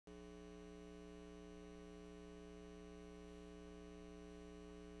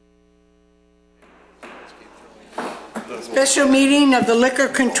Special meeting of the Liquor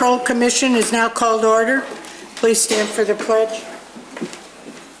Control Commission is now called to order. Please stand for the pledge.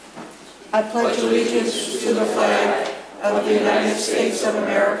 I pledge allegiance to the flag of the United States of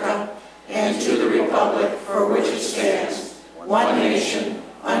America and to the republic for which it stands, one nation,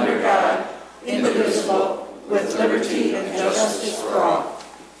 under God, indivisible, with liberty and justice for all.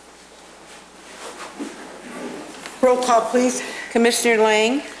 Roll call, please. Commissioner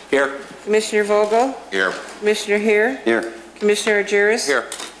Lang. Here. Commissioner Vogel. Here. Commissioner Here. Here. Commissioner Argyris. Here.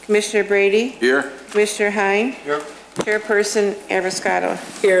 Commissioner Brady. Here. Commissioner Hein. Here. Chairperson Abiscato.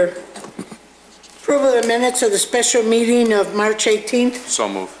 Here. Approval of the minutes of the special meeting of March 18th. So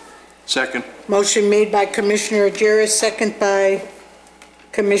move. Second. Motion made by Commissioner Argyris, second by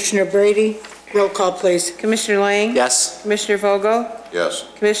Commissioner Brady. Roll call, please. Commissioner Lang. Yes. Commissioner Vogel. Yes.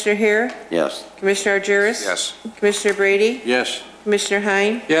 Commissioner Here. Yes. Commissioner Argyris. Yes. Commissioner Brady. Yes. Commissioner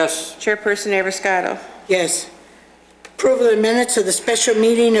Hein. Yes. Chairperson Abiscato. Yes. Approval of the minutes of the special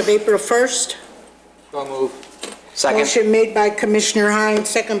meeting of April 1st. So move. Second. Motion made by Commissioner Hein,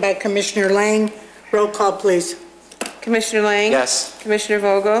 second by Commissioner Lang. Roll call, please. Commissioner Lang. Yes. Commissioner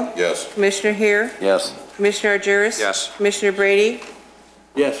Vogel. Yes. Commissioner Here. Yes. Commissioner Argyris. Yes. Commissioner Brady.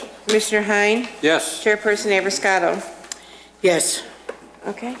 Yes. Commissioner Hein. Yes. Chairperson Abiscato. Yes.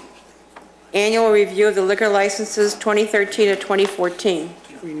 Okay. Annual review of the liquor licenses 2013 to 2014.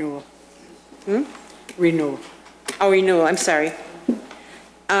 Renewal. Renewal. Oh, renewal, I'm sorry.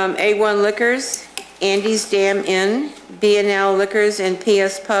 A1 Liquors, Andy's Dam Inn, B&L Liquors and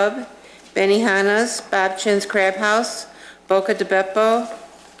PS Pub, Benihana's, Bob Chin's Crab House, Boca de Beppo,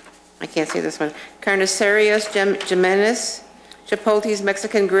 I can't say this one, Carnicerias Jimenez, Chipotle's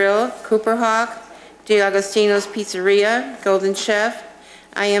Mexican Grill, Cooper Hawk, D'Agostino's Pizzeria, Golden Chef,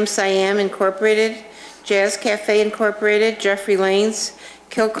 I Am Siam Incorporated, Jazz Cafe Incorporated, Jeffrey Lane's,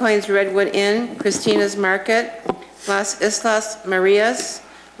 Kilcoyne's Redwood Inn, Christina's Market, Las Islas Marias,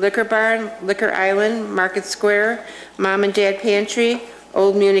 Liquor Barn, Liquor Island, Market Square, Mom and Dad Pantry,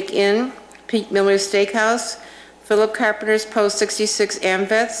 Old Munich Inn, Pete Miller's Steakhouse, Philip Carpenter's Post 66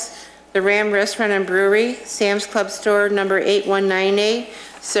 Amvets, the Ram Restaurant and Brewery, Sam's Club Store number 8198,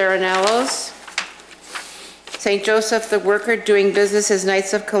 Serenello's, St. Joseph the Worker doing business as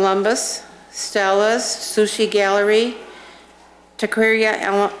Knights of Columbus, Stella's, Sushi Gallery, Taqueria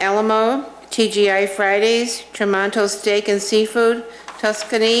Alamo, TGI Fridays, Tremonto Steak and Seafood,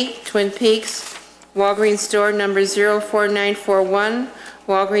 Tuscany, Twin Peaks, Walgreens Store number 04941,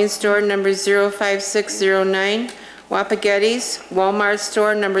 Walgreens Store number 05609, Wapagetti's, Walmart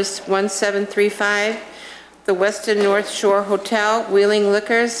Store number 1735, the Weston North Shore Hotel, Wheeling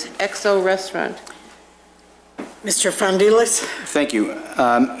Liquors, XO Restaurant. Mr. Fondilas. Thank you.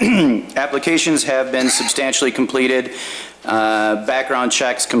 Applications have been substantially completed, background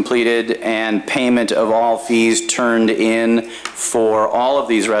checks completed, and payment of all fees turned in for all of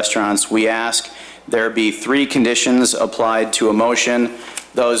these restaurants. We ask there be 3 conditions applied to a motion,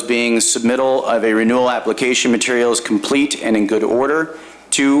 those being submittal of a renewal application materials complete and in good order,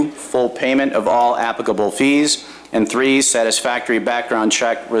 2, full payment of all applicable fees, and 3, satisfactory background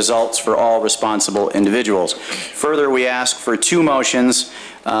check results for all responsible individuals. Further, we ask for 2 motions,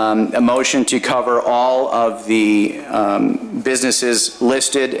 a motion to cover all of the businesses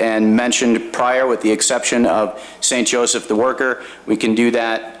listed and mentioned prior with the exception of St. Joseph the Worker. We can do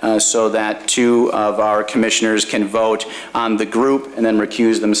that so that 2 of our commissioners can vote on the group and then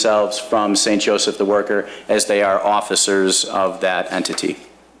recuse themselves from St. Joseph the Worker as they are officers of that entity.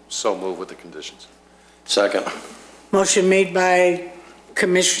 So move with the conditions. Second. Motion made by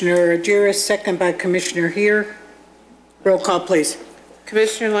Commissioner Argyris, second by Commissioner Here. Roll call, please.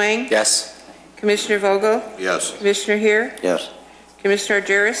 Commissioner Lang. Yes. Commissioner Vogel. Yes. Commissioner Here. Yes. Commissioner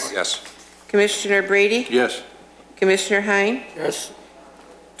Argyris. Yes. Commissioner Brady. Yes. Commissioner Hein. Yes.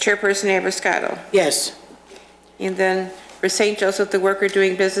 Chairperson Abiscato. Yes. And then for St. Joseph the Worker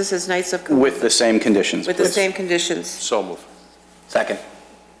doing business as Knights of Columbus. With the same conditions. With the same conditions. So move. Second.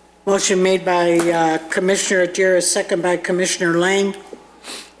 Motion made by Commissioner Argyris, second by Commissioner Lang.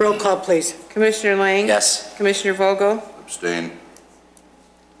 Roll call, please. Commissioner Lang. Yes. Commissioner Vogel. Abstain.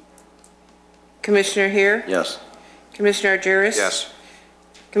 Commissioner Here. Yes. Commissioner Argyris. Yes.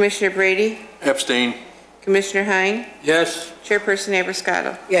 Commissioner Brady. Abstain. Commissioner Hein. Yes. Chairperson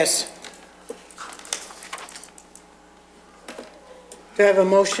Abiscato. Yes. Do I have a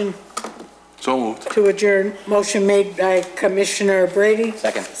motion So moved. to adjourn? Motion made by Commissioner Brady.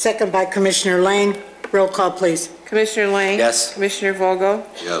 Second. Second by Commissioner Lang. Roll call, please. Commissioner Lang. Yes. Commissioner Vogel.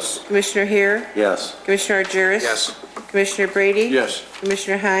 Yes. Commissioner Here. Yes. Commissioner Argyris. Yes. Commissioner Brady. Yes.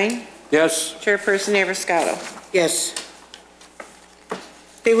 Commissioner Hein. Yes. Chairperson Abiscato. Yes.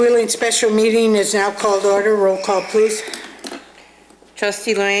 The Wheeling Special Meeting is now called order. Roll call, please.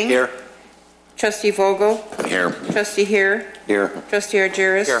 Trustee Lang. Here. Trustee Vogel. Here. Trustee Heer. Here. Trustee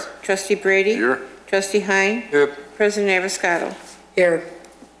Argyris. Here. Trustee Brady. Here. Trustee Hein. Here. President Avascado. Here.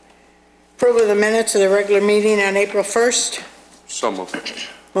 Approval of the minutes of the regular meeting on April 1st. So moved.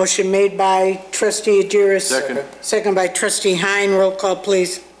 Motion made by Trustee Adjuris. Second. Second by Trustee Hein. Roll call,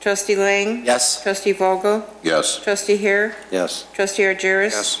 please. Trustee Lang. Yes. Trustee Vogel. Yes. Trustee Heer. Yes. Trustee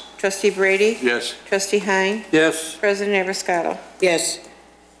Argyris. Yes. Trustee Brady. Yes. Trustee Hein. Yes. President Avascado. Yes.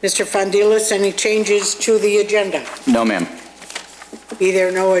 Mr. Fondilis, any changes to the agenda? No, ma'am. Be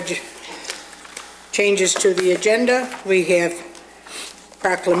there no changes to the agenda? We have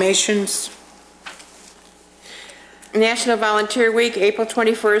proclamations. National Volunteer Week, April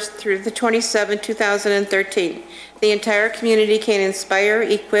 21st through the 27th, 2013. The entire community can inspire,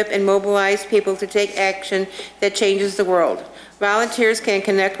 equip, and mobilize people to take action that changes the world. Volunteers can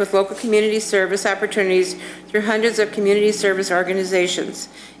connect with local community service opportunities through hundreds of community service organizations.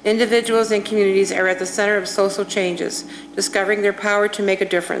 Individuals and communities are at the center of social changes, discovering their power to make a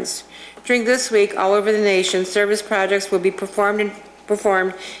difference. During this week, all over the nation, service projects will be performed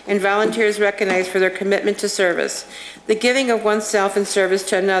and volunteers recognized for their commitment to service. The giving of oneself in service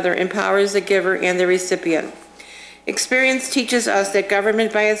to another empowers the giver and the recipient. Experience teaches us that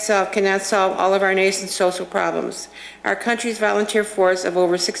government by itself cannot solve all of our nation's social problems. Our country's volunteer force of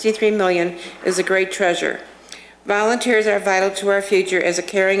over 63 million is a great treasure. Volunteers are vital to our future as a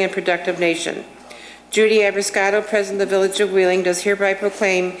caring and productive nation. Judy Abriscato, President of the Village of Wheeling, does hereby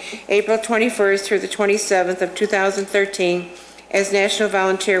proclaim April 21st through the 27th of 2013 as National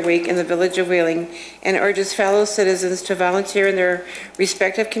Volunteer Week in the Village of Wheeling and urges fellow citizens to volunteer in their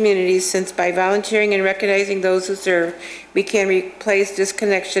respective communities, since by volunteering and recognizing those who serve, we can replace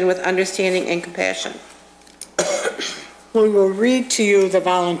disconnection with understanding and compassion. We will read to you the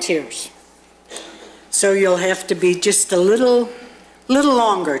volunteers. So you'll have to be just a little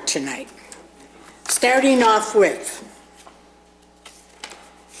longer tonight. Starting off with,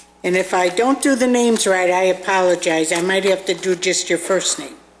 and if I don't do the names right, I apologize. I might have to do just your first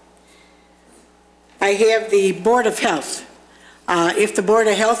name. I have the Board of Health. If the Board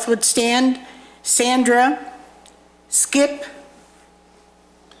of Health would stand, Sandra, Skip,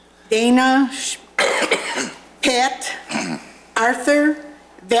 Dana, Pat, Arthur,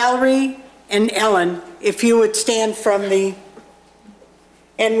 Valerie, and Ellen, if you would stand from the,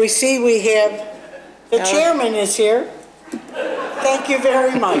 and we see we have, the chairman is here. Thank you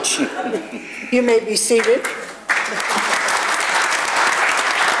very much. You may be seated.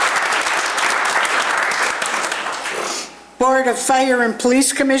 Board of Fire and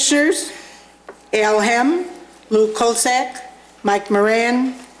Police Commissioners, Al Hem, Lou Kolsak, Mike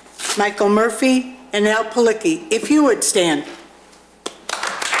Moran, Michael Murphy, and Al Palicki. If you would stand.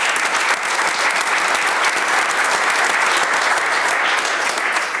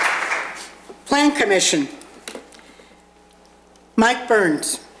 Plan Commission, Mike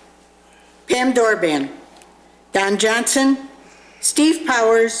Burns, Pam Dorban, Don Johnson, Steve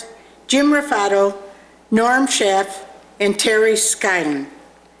Powers, Jim Raffato, Norm Schaff, and Terry Skyland.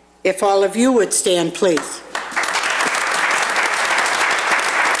 If all of you would stand, please.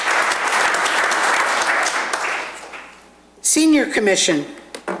 Senior Commission,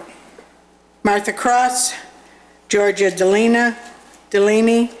 Martha Cross, Georgia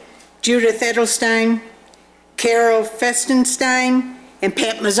Delaney, Judith Edelstein, Carol Festenstein, and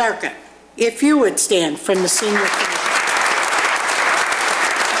Pat Mazarka. If you would stand from the Senior Commission.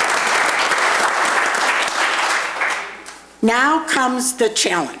 Now comes the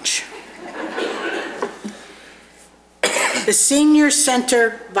challenge. The Senior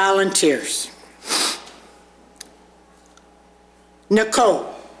Center volunteers.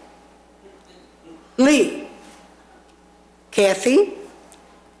 Nicole, Lee, Kathy,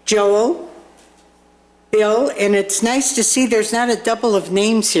 Joel, Bill, and it's nice to see there's not a double of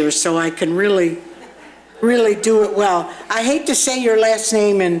names here, so I can really do it well. I hate to say your last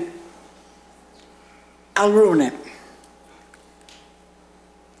name and I'll ruin it.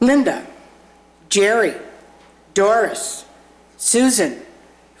 Linda, Jerry, Doris, Susan,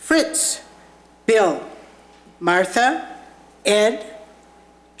 Fritz, Bill, Martha, Ed,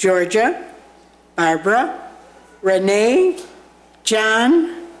 Georgia, Barbara, Renee,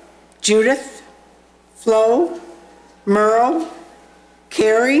 John, Judith, Flo, Merle,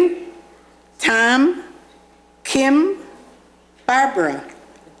 Carrie, Tom, Kim, Barbara,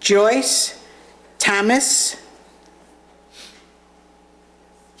 Joyce, Thomas,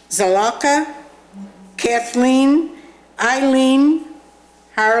 Zalaka, Kathleen, Eileen,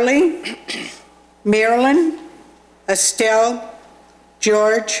 Harley, Marilyn, Estelle,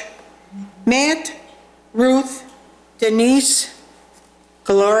 George, Matt, Ruth, Denise,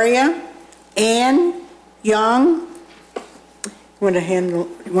 Gloria, Ann, Young. Want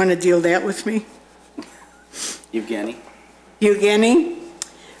to deal that with me? Evgeny. Eugenie,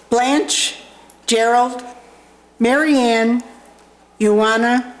 Blanche, Gerald, Marianne,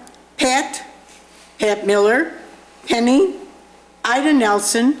 Ioana, Pat Miller, Penny, Ida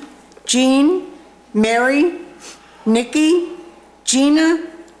Nelson, Jean, Mary, Nikki, Gina,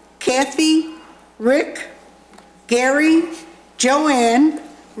 Kathy, Rick, Gary, Joanne,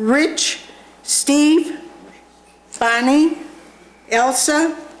 Rich, Steve, Bonnie,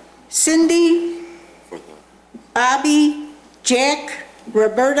 Elsa, Cindy, Bobby, Jack,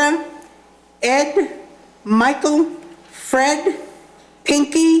 Roberta, Ed, Michael, Fred,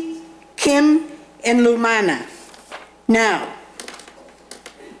 Pinky, Kim, and Lumana. Now,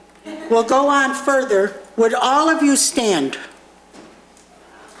 we'll go on further. Would all of you stand?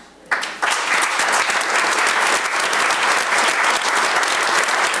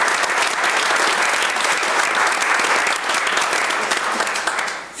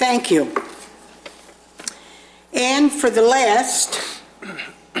 Thank you. And for the last,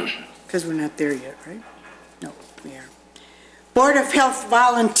 because we're not there yet, right? No, we are. Board of Health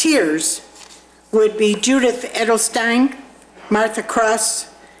volunteers would be Judith Edelstein, Martha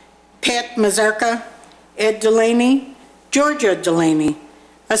Cross, Pat Mazarka, Ed Delaney, Georgia Delaney,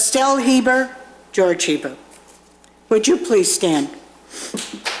 Estelle Heber, George Heber. Would you please stand?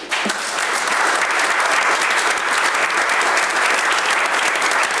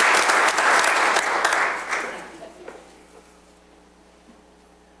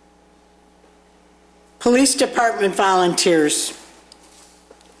 Police Department volunteers.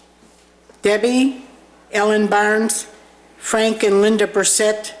 Debbie, Ellen Barnes, Frank and Linda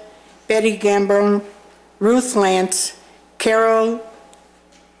Brissett, Betty Gambone, Ruth Lance, Carol,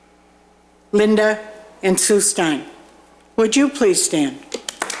 Linda, and Sue Stein. Would you please stand?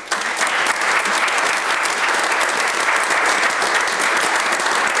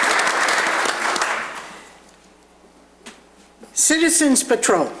 Citizens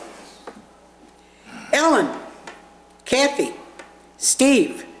Patrol. Ellen, Kathy,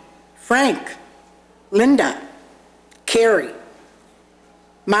 Steve, Frank, Linda, Carrie,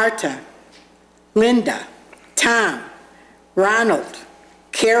 Marta, Linda, Tom, Ronald,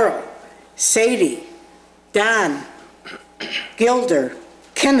 Carol, Sadie, Don, Gilder,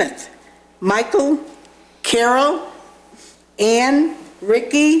 Kenneth, Michael, Carol, Ann,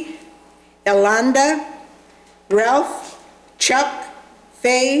 Ricky, Yolanda, Ralph, Chuck,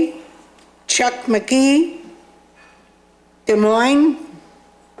 Faye, Chuck McGee, Des Moines,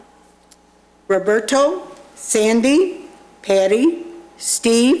 Roberto, Sandy, Patty,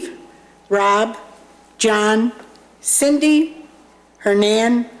 Steve, Rob, John, Cindy,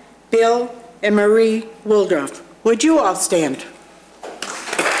 Hernan, Bill, and Marie Wildroff. Would you all stand?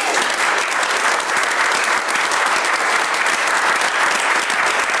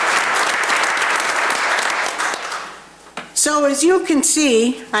 So as you can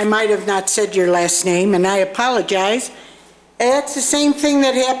see, I might have not said your last name, and I apologize. That's the same thing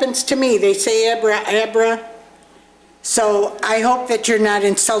that happens to me. They say Abra. So I hope that you're not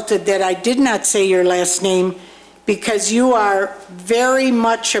insulted that I did not say your last name, because you are very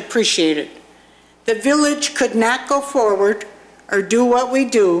much appreciated. The village could not go forward or do what we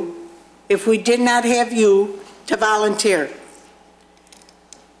do if we did not have you to volunteer.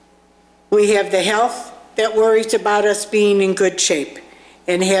 We have the health that worries about us being in good shape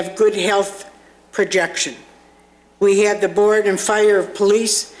and have good health projection. We have the board and fire of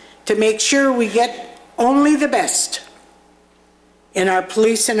police to make sure we get only the best in our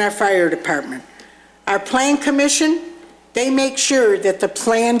police and our fire department. Our plan commission, they make sure that the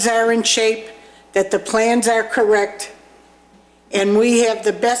plans are in shape, that the plans are correct, and we have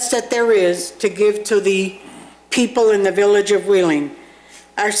the best that there is to give to the people in the village of Wheeling.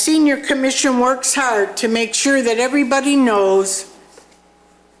 Our senior commission works hard to make sure that everybody knows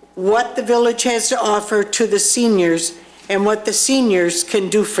what the village has to offer to the seniors and what the seniors can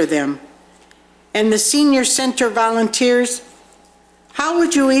do for them. And the senior center volunteers, how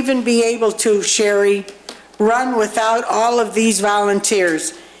would you even be able to, Sherry, run without all of these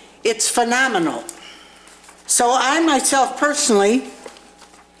volunteers? It's phenomenal. So I myself personally,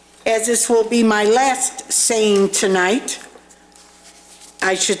 as this will be my last saying tonight,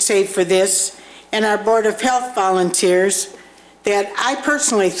 I should say for this, and our Board of Health volunteers, that I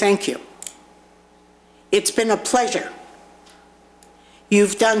personally thank you. It's been a pleasure.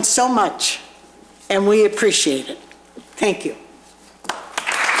 You've done so much, and we appreciate it. Thank you.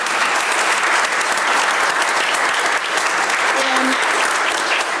 And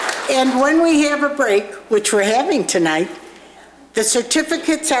And when we have a break, which we're having tonight, the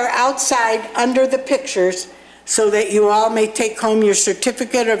certificates are outside under the pictures so that you all may take home your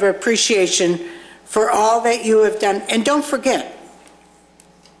certificate of appreciation for all that you have done. And don't forget,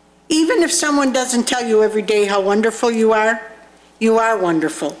 even if someone doesn't tell you every day how wonderful you are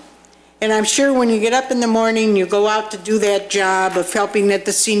wonderful. And I'm sure when you get up in the morning, you go out to do that job of helping at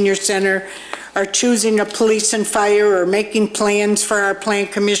the senior center, or choosing a police and fire, or making plans for our plan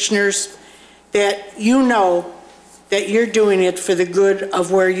commissioners, that you know that you're doing it for the good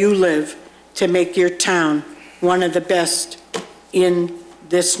of where you live to make your town one of the best in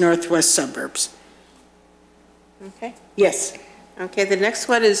this northwest suburbs. Okay. Yes. Okay, the next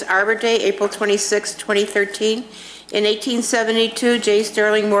one is Arbor Day, April 26, 2013. In 1872, J.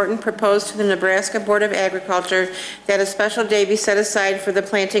 Sterling Morton proposed to the Nebraska Board of Agriculture that a special day be set aside for the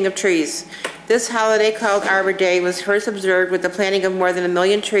planting of trees. This holiday, called Arbor Day, was first observed with the planting of more than 1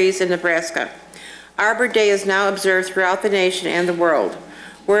 million trees in Nebraska. Arbor Day is now observed throughout the nation and the world.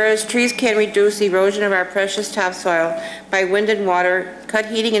 Whereas trees can reduce the erosion of our precious topsoil by wind and water, cut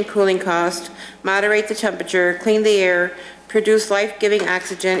heating and cooling costs, moderate the temperature, clean the air, produce life-giving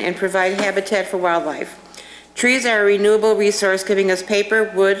oxygen, and provide habitat for wildlife. Trees are a renewable resource, giving us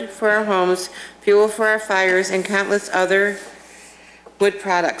paper, wood for our homes, fuel for our fires, and countless other wood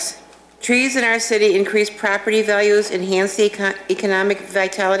products. Trees in our city increase property values, enhance the economic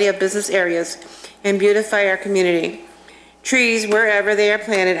vitality of business areas, and beautify our community. Trees, wherever they are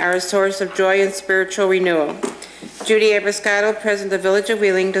planted, are a source of joy and spiritual renewal. Judy Abrascato, President of the Village of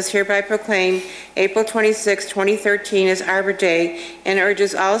Wheeling, does hereby proclaim April 26, 2013 as Arbor Day and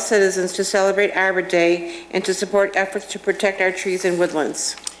urges all citizens to celebrate Arbor Day and to support efforts to protect our trees and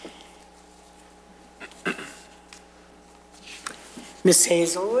woodlands. Miss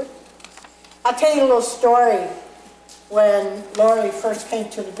Hazelwood? I'll tell you a little story. When Lori first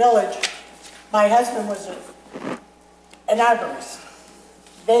came to the village, my husband was an arborist.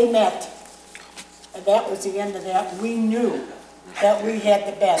 They met, and that was the end of that. We knew that we had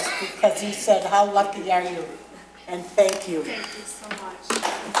the best because he said, "How lucky are you?" And thank you. Thank you so much.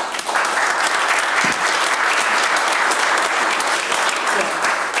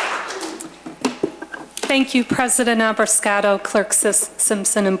 Thank you, President Abrascato, Clerk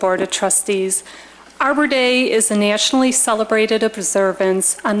Simpson, and Board of Trustees. Arbor Day is a nationally celebrated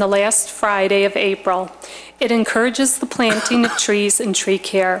observance on the last Friday of April. It encourages the planting of trees and tree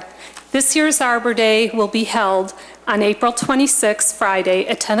care. This year's Arbor Day will be held on April 26, Friday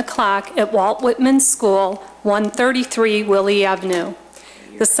at 10 o'clock at Walt Whitman School, 133 Willie Avenue.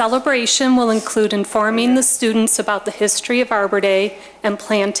 The celebration will include informing the students about the history of Arbor Day and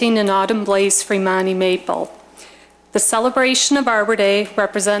planting an autumn blaze-free Monty maple. The celebration of Arbor Day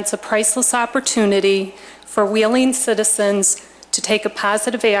represents a priceless opportunity for Wheeling citizens to take a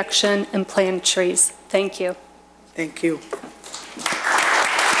positive action and plant trees. Thank you. Thank you.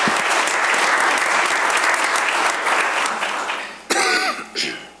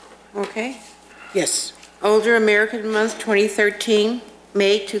 Okay. Yes. Older American Month 2013,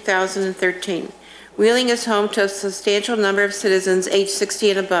 May 2013. Wheeling is home to a substantial number of citizens aged 60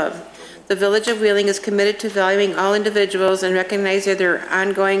 and above. The Village of Wheeling is committed to valuing all individuals and recognizing their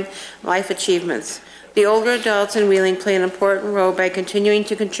ongoing life achievements. The older adults in Wheeling play an important role by continuing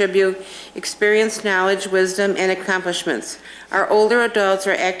to contribute experience, knowledge, wisdom, and accomplishments. Our older adults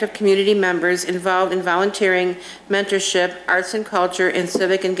are active community members involved in volunteering, mentorship, arts and culture, and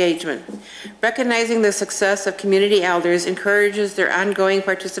civic engagement. Recognizing the success of community elders encourages their ongoing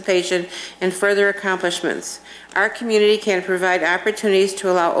participation and further accomplishments. Our community can provide opportunities to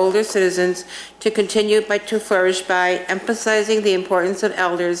allow older citizens to continue to flourish by emphasizing the importance of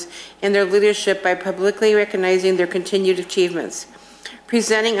elders and their leadership by publicly recognizing their continued achievements.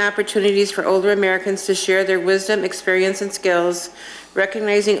 Presenting opportunities for older Americans to share their wisdom, experience, and skills,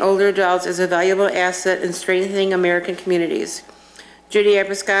 recognizing older adults as a valuable asset in strengthening American communities. Judy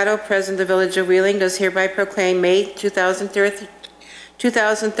Abrascato, President of the Village of Wheeling, does hereby proclaim May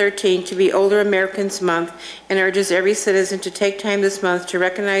 2013 to be Older Americans Month and urges every citizen to take time this month to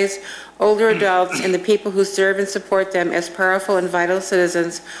recognize older adults and the people who serve and support them as powerful and vital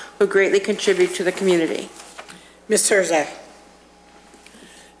citizens who greatly contribute to the community. Ms. Herzog.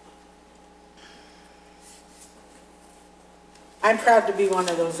 I'm proud to be one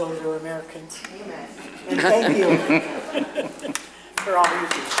of those older Americans. Amen. And thank you for all you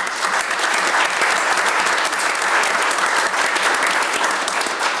do.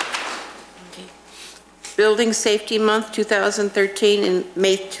 Building Safety Month 2013 in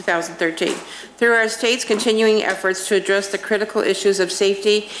May 2013. Through our state's continuing efforts to address the critical issues of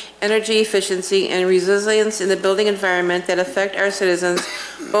safety, energy efficiency, and resilience in the building environment that affect our citizens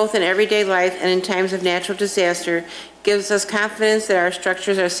both in everyday life and in times of natural disaster, gives us confidence that our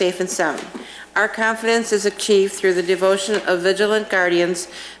structures are safe and sound. Our confidence is achieved through the devotion of vigilant guardians,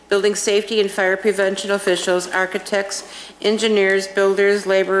 building safety and fire prevention officials, architects, engineers, builders,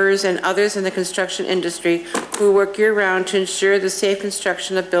 laborers, and others in the construction industry who work year-round to ensure the safe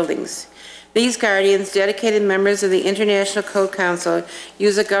construction of buildings. These guardians, dedicated members of the International Code Council,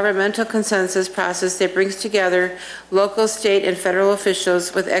 use a governmental consensus process that brings together local, state, and federal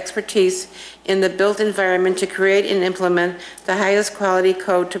officials with expertise in the built environment to create and implement the highest quality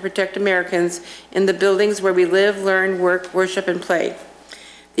code to protect Americans in the buildings where we live, learn, work, worship, and play.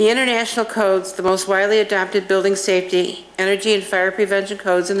 The international codes, the most widely adopted building safety, energy, and fire prevention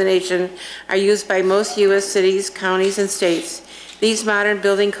codes in the nation, are used by most U.S. cities, counties, and states. These modern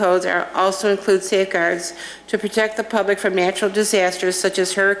building codes also include safeguards to protect the public from natural disasters such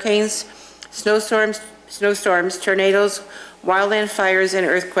as hurricanes, snowstorms, tornadoes, wildland fires, and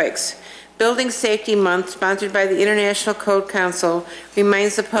earthquakes. Building Safety Month, sponsored by the International Code Council,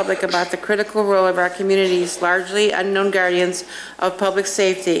 reminds the public about the critical role of our community's largely unknown guardians of public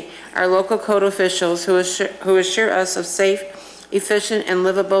safety, our local code officials who assure us of safe, efficient, and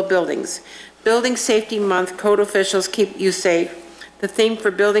livable buildings. Building Safety Month, code officials keep you safe. The theme for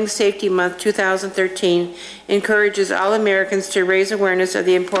Building Safety Month 2013 encourages all Americans to raise awareness of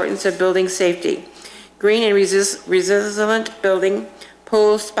the importance of building safety. Green and resilient building,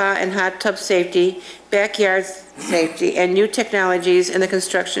 pool, spa, and hot tub safety, backyard safety, and new technologies in the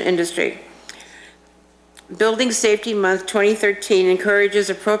construction industry. Building Safety Month 2013 encourages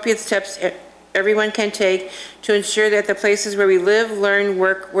appropriate steps everyone can take to ensure that the places where we live, learn,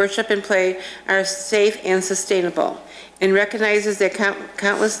 work, worship, and play are safe and sustainable, and recognizes that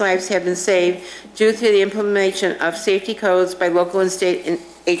countless lives have been saved due to the implementation of safety codes by local and state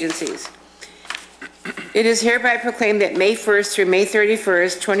agencies. It is hereby proclaimed that May 1st through May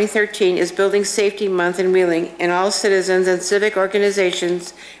 31st, 2013 is Building Safety Month in Wheeling, and all citizens and civic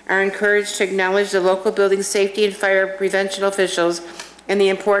organizations are encouraged to acknowledge the local building safety and fire prevention officials and the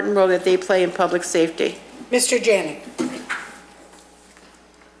important role that they play in public safety. Mr. Janik,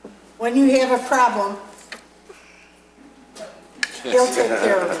 when you have a problem, he'll take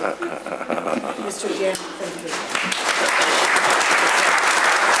care of it. Mr. Janik, thank you.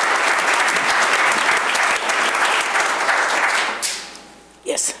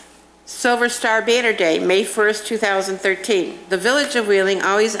 Yes. Silver Star Banner Day, May 1st, 2013. The Village of Wheeling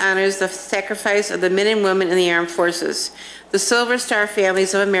always honors the sacrifice of the men and women in the armed forces. The Silver Star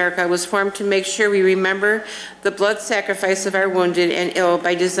Families of America was formed to make sure we remember the blood sacrifice of our wounded and ill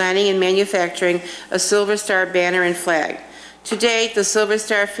by designing and manufacturing a Silver Star banner and flag. To date, the Silver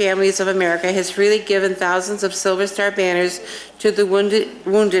Star Families of America has freely given thousands of Silver Star banners to the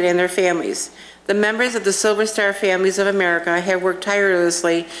wounded and their families. The members of the Silver Star Families of America have worked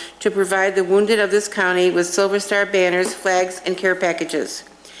tirelessly to provide the wounded of this county with Silver Star banners, flags, and care packages.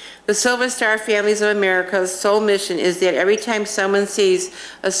 The Silver Star Families of America's sole mission is that every time someone sees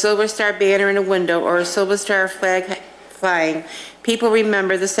a Silver Star banner in a window or a Silver Star flag flying, people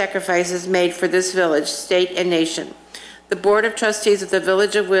remember the sacrifices made for this village, state, and nation. The Board of Trustees of the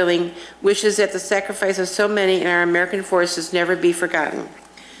Village of Wheeling wishes that the sacrifice of so many in our American forces never be forgotten.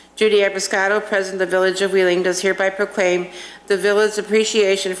 Judy Abiscato, President of the Village of Wheeling, does hereby proclaim the village's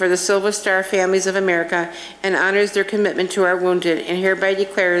appreciation for the Silver Star Families of America and honors their commitment to our wounded, and hereby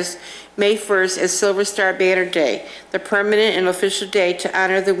declares May 1st as Silver Star Banner Day, the permanent and official day to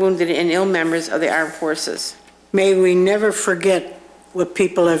honor the wounded and ill members of the armed forces. May we never forget what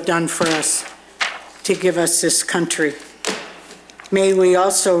people have done for us to give us this country. May we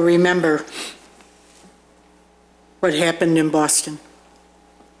also remember what happened in Boston.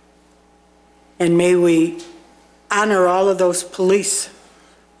 And may we honor all of those police,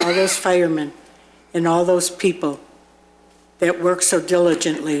 all those firemen, and all those people that work so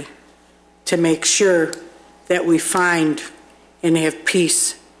diligently to make sure that we find and have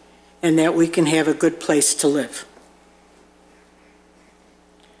peace and that we can have a good place to live.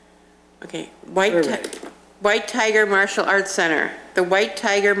 Okay, White Tiger Martial Arts Center. The White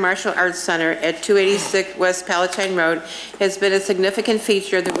Tiger Martial Arts Center at 286 West Palatine Road has been a significant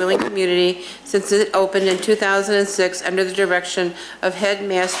feature of the Wheeling community since it opened in 2006 under the direction of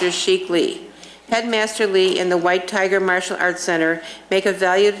Headmaster Sheik Lee. Headmaster Lee and the White Tiger Martial Arts Center make a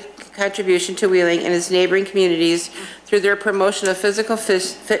valued contribution to Wheeling and its neighboring communities through their promotion of physical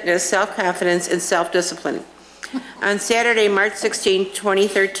fitness, self-confidence, and self-discipline. On Saturday, March 16,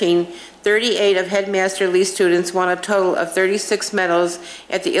 2013, 38 of Headmaster Lee students won a total of 36 medals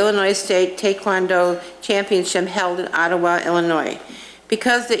at the Illinois State Taekwondo Championship held in Ottawa, Illinois.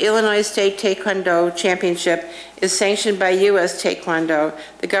 Because the Illinois State Taekwondo Championship is sanctioned by U.S. Taekwondo,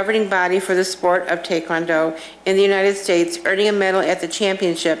 the governing body for the sport of Taekwondo in the United States, earning a medal at the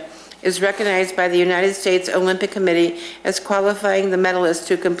championship is recognized by the United States Olympic Committee as qualifying the medalist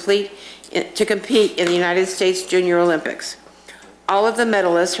to compete in the United States Junior Olympics. All of the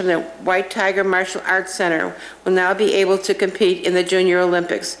medalists from the White Tiger Martial Arts Center will now be able to compete in the Junior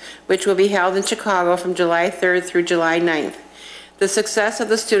Olympics, which will be held in Chicago from July 3rd through July 9th. The success of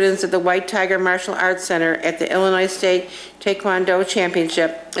the students at the White Tiger Martial Arts Center at the Illinois State Taekwondo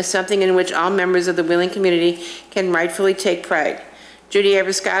Championship is something in which all members of the Wheeling community can rightfully take pride. Judy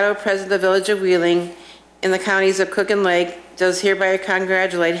Abiscato, President of the Village of Wheeling in the counties of Cook and Lake, does hereby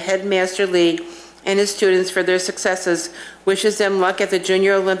congratulate Headmaster Lee and his students for their successes, wishes them luck at the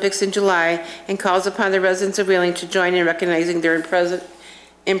Junior Olympics in July, and calls upon the residents of Wheeling to join in recognizing their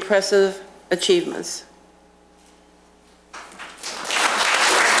impressive achievements.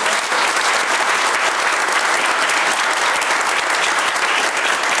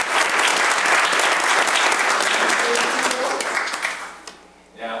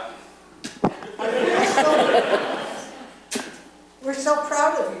 We're so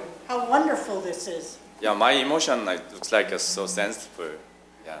proud of you. How wonderful this is. Yeah, my emotion looks like so sensitive.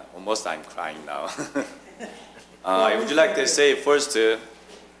 Yeah, almost I'm crying now. I would like to say first to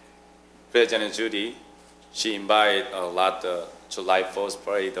President Judy. She invited a lot July 4th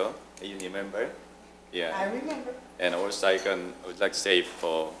parade. You remember? Yeah. I remember. And also I would like to say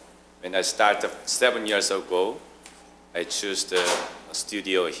for when I started 7 years ago, I chose the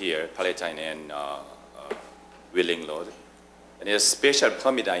studio here, Palatine and Wheeling Road. And a special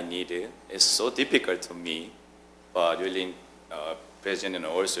permit I needed. It's so difficult to me, but willing president and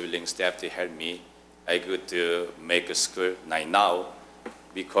also willing staff to help me. I could make a school like now.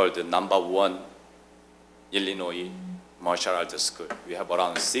 We call the #1 Illinois martial arts school. We have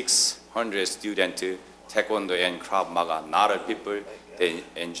around 600 students, Taekwondo and Krav Maga. Not all people they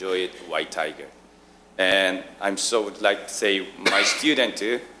enjoy it, White Tiger. And I'm so would like to say my student,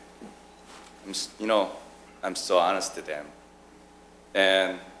 I'm so honest to them.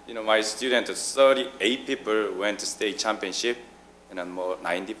 And my students, 38 people went to state championship, and then more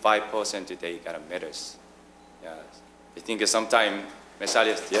 95% they got medals. Yeah, I think sometime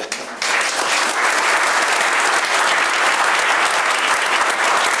medalist. Yeah.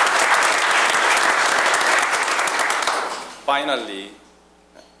 Finally,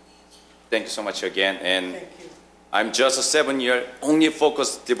 thank you so much again. And I'm just a 7-year, only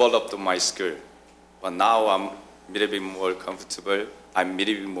focus developed my skill, but now I'm a little bit more comfortable. I'm a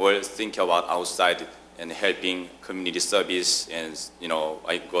little bit more thinking about outside and helping community service. And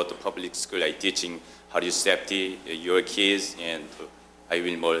I go to public school. I teaching how to safety your kids, and I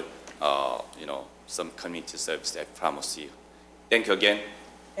will more, some community service. I promise you. Thank you again.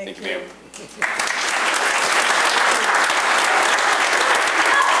 Thank you, ma'am.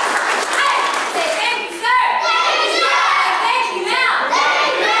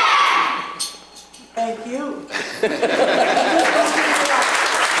 Thank you.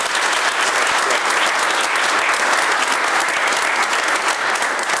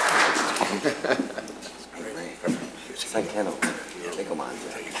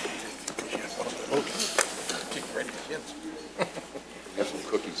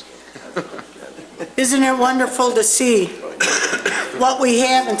 Isn't it wonderful to see what we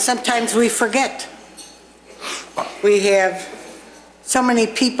have, and sometimes we forget? We have so many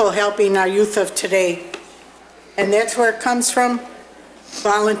people helping our youth of today, and that's where it comes from.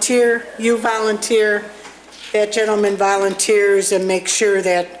 Volunteer, you volunteer, that gentleman volunteers and make sure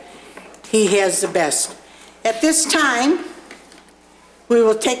that he has the best. At this time, we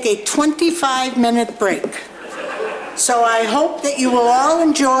will take a 25-minute break. So I hope that you will all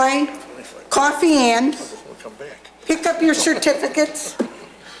enjoy coffee and pick up your certificates,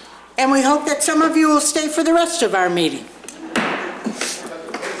 and we hope that some of you will stay for the rest of our meeting.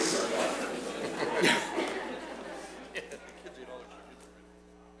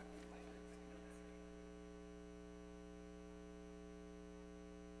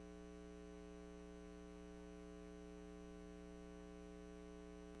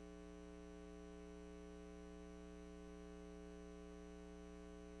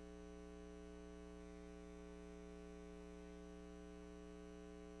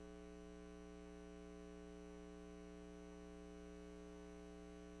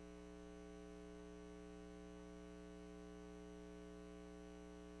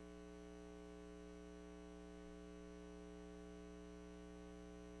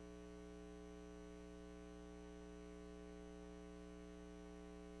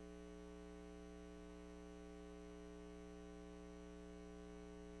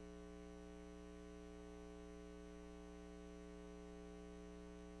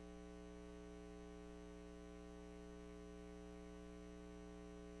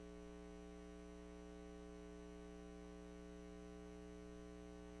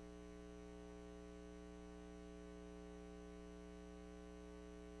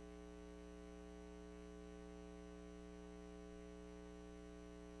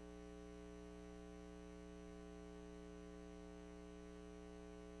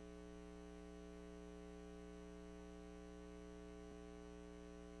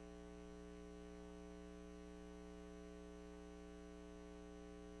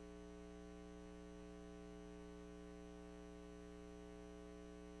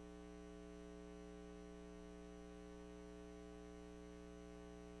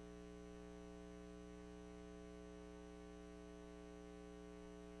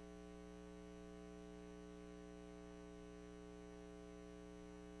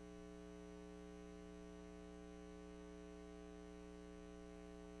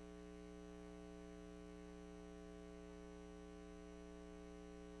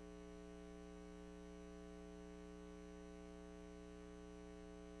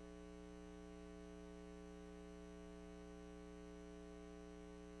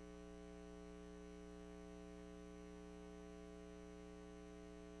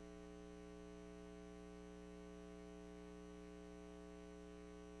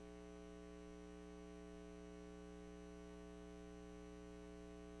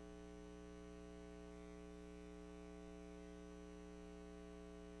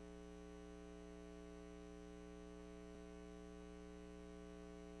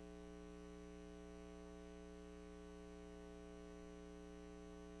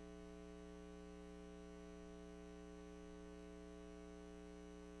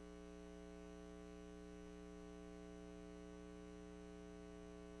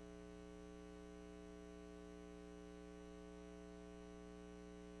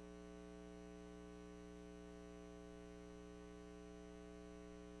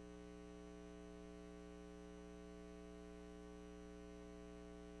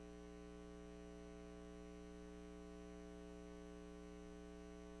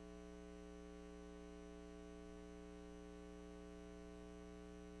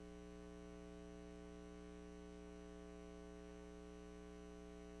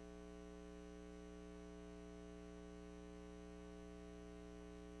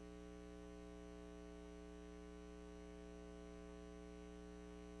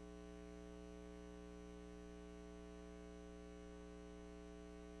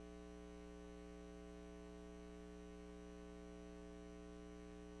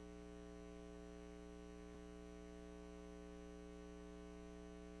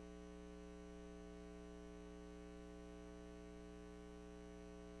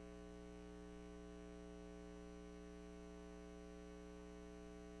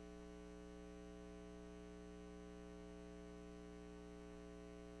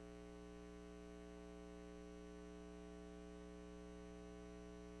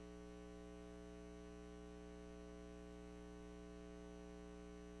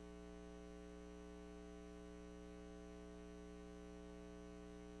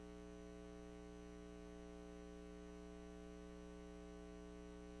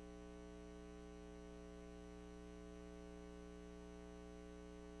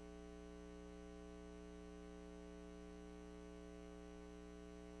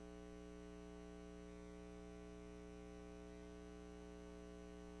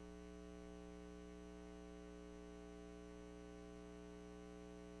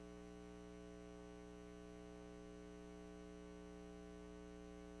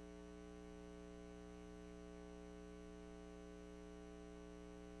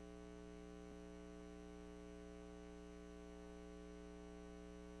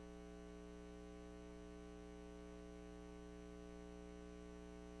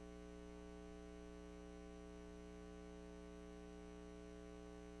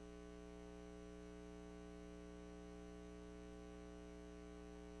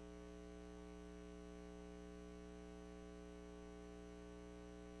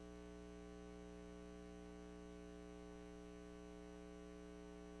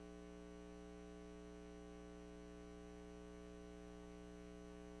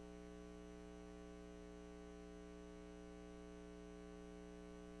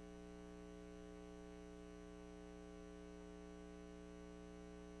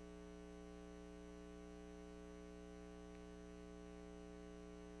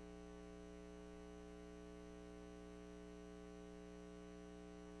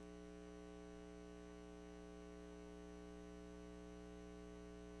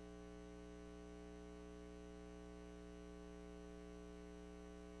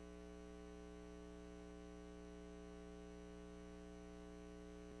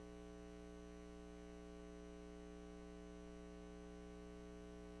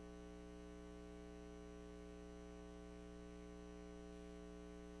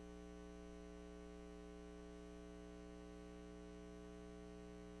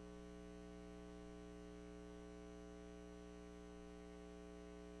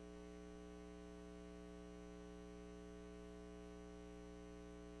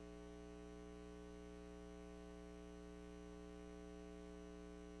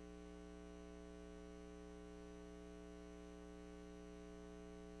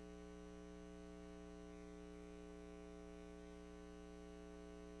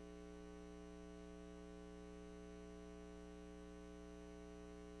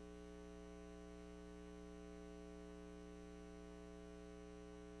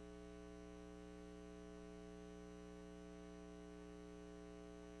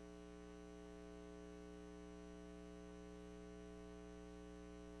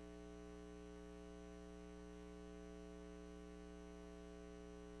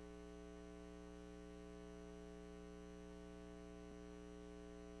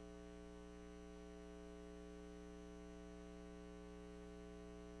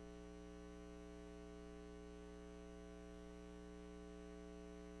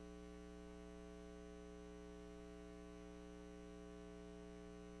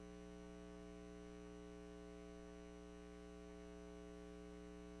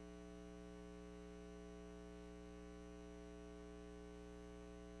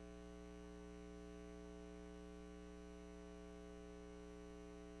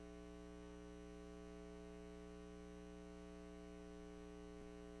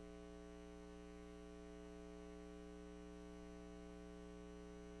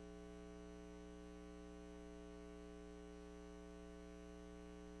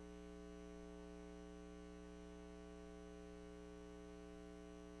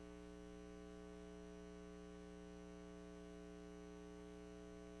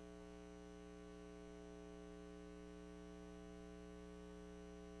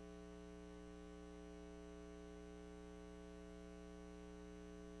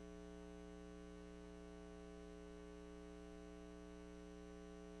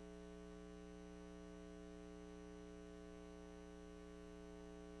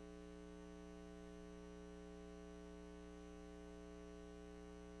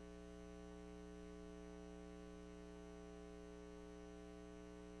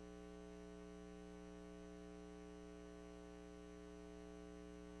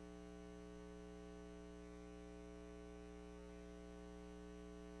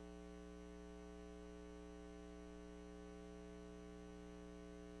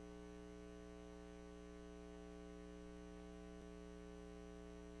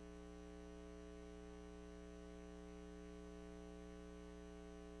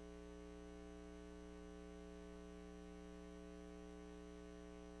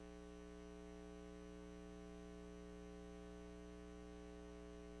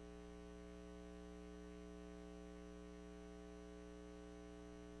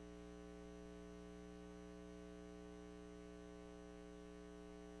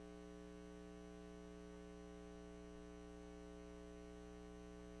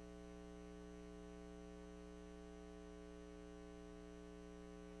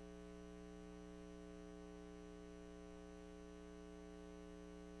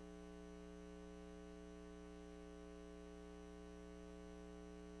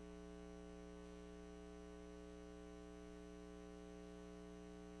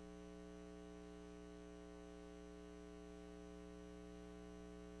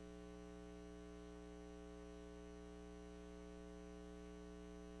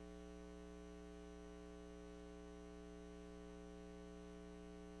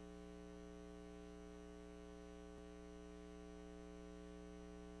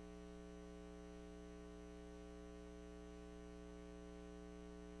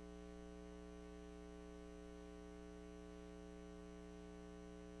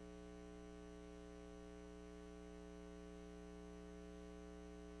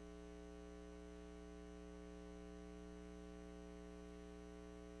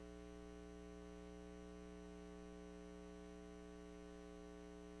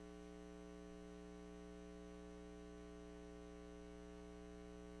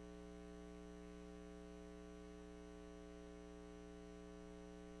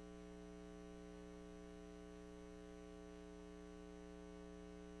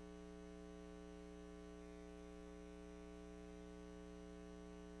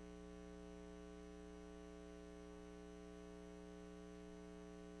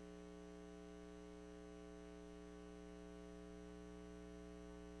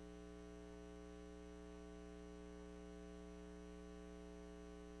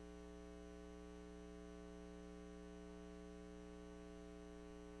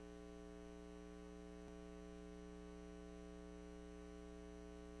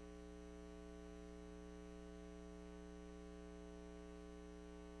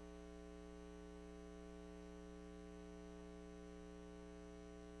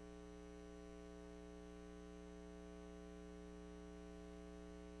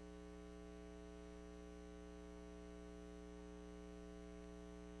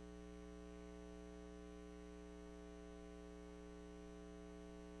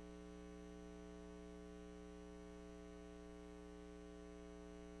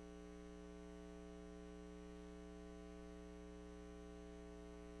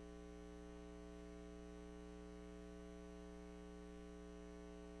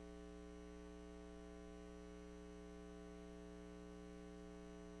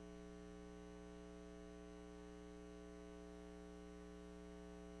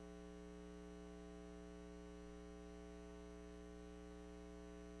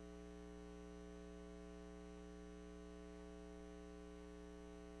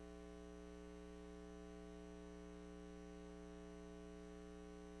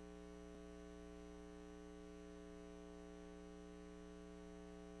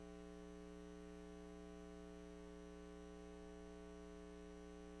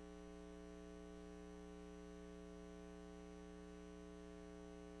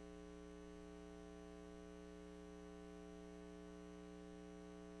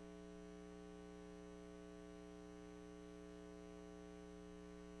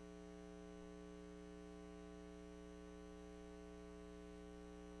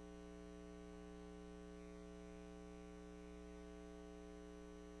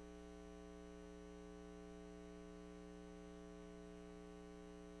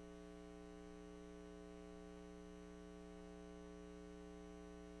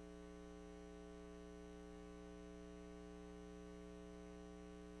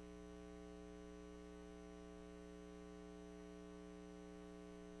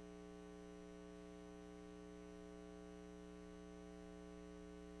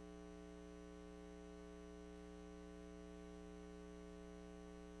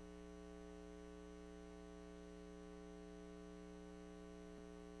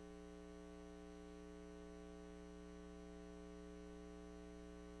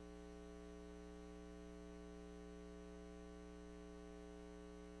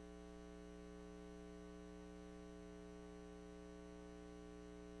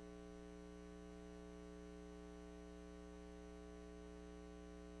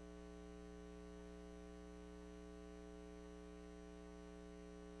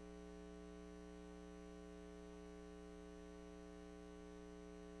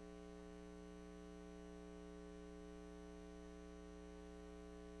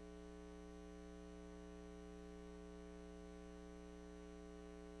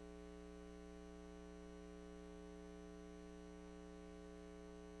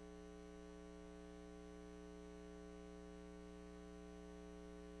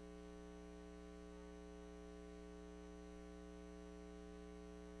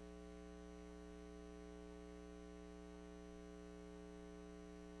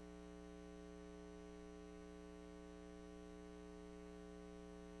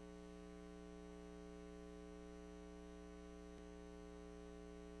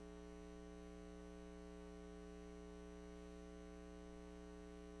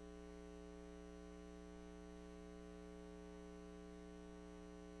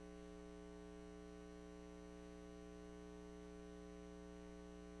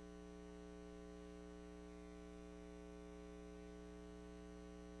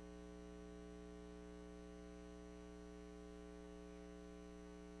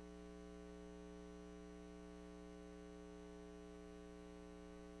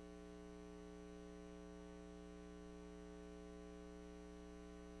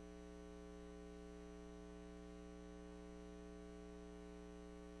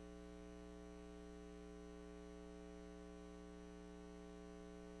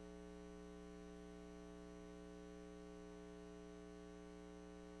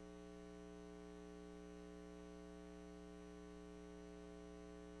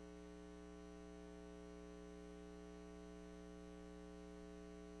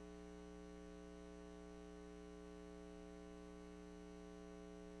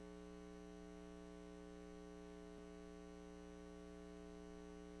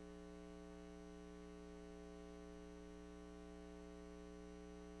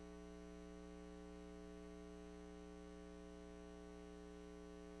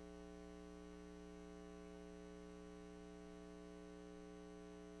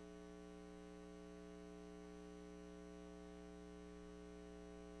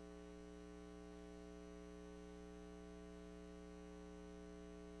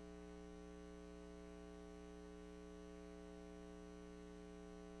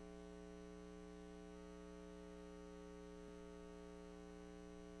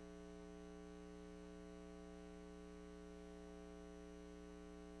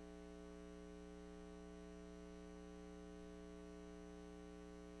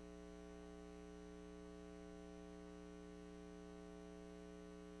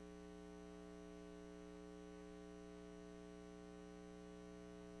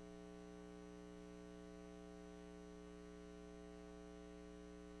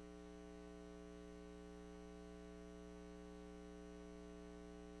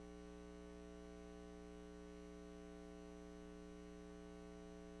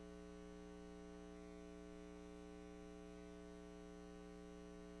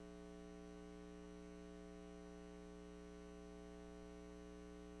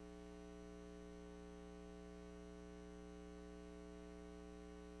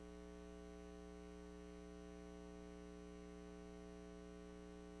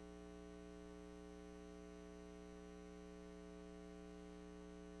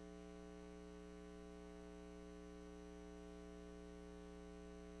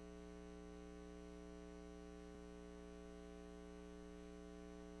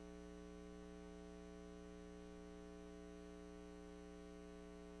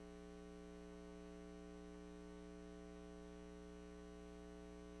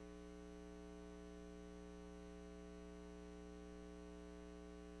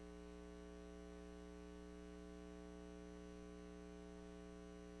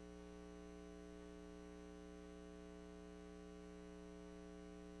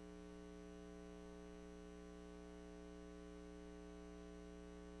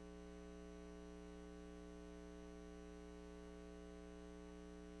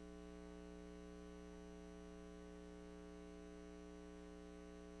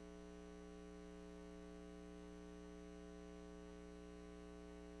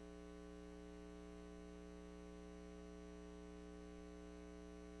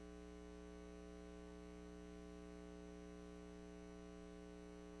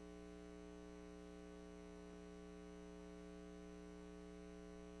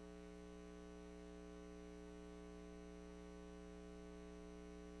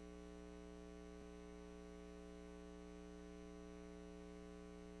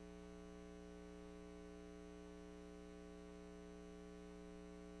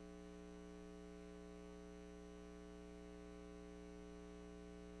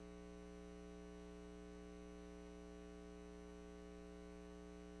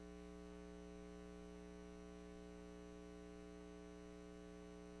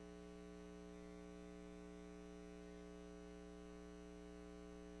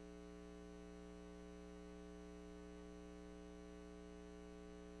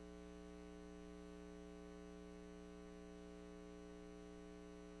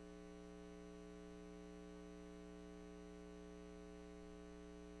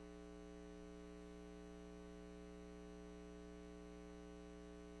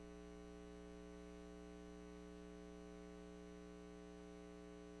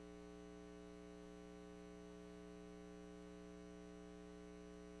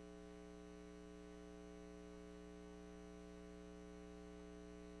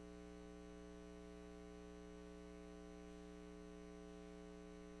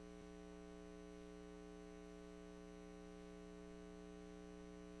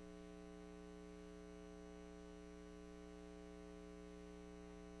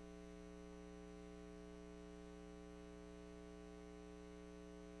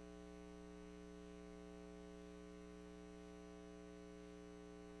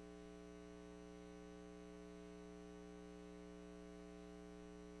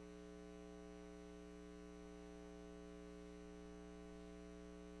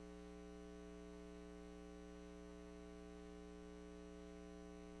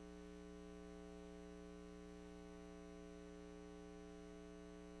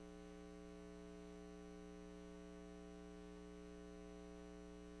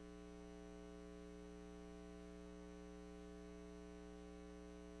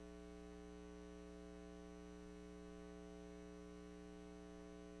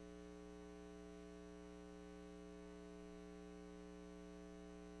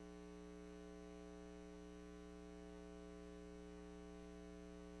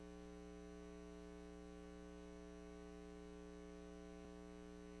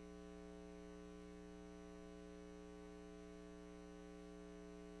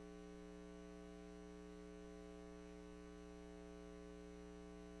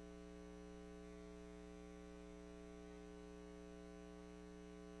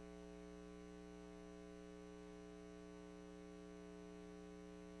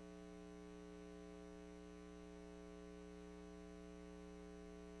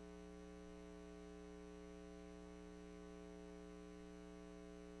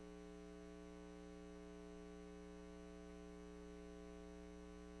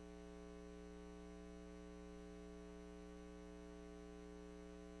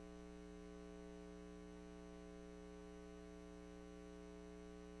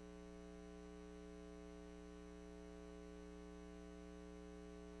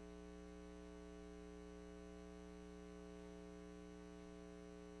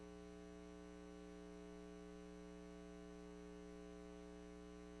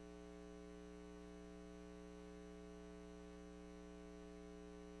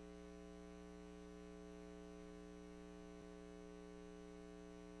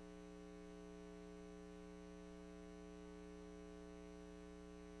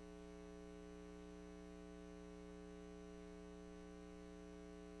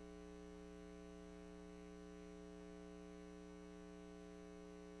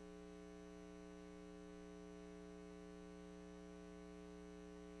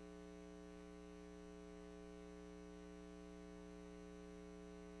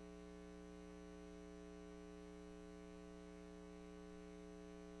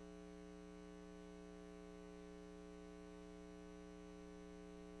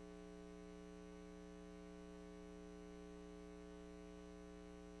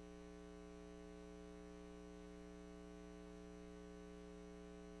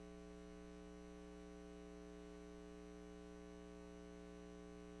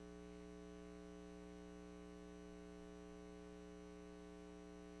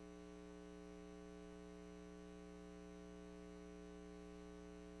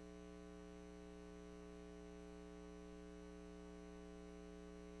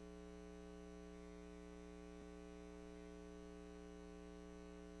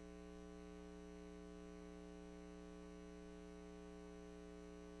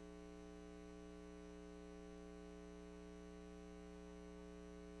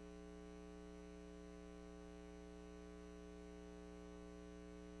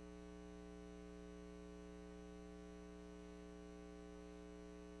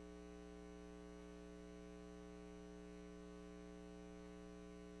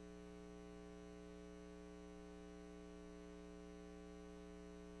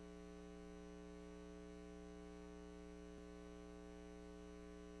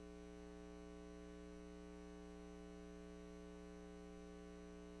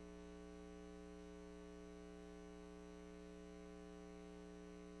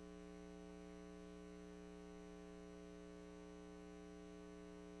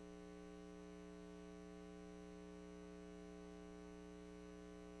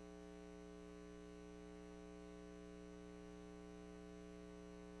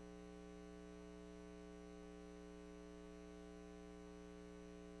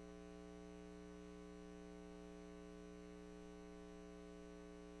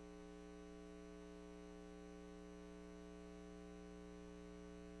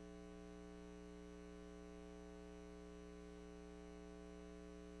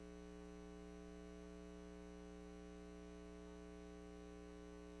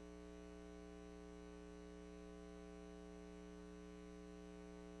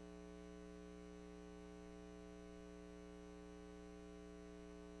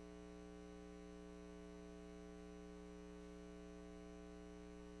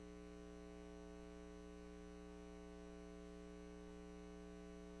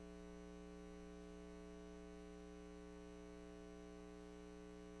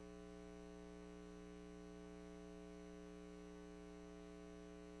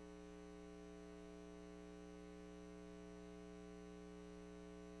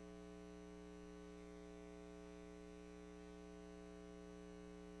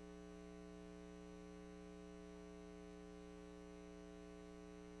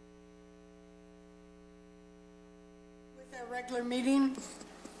 Regular meeting.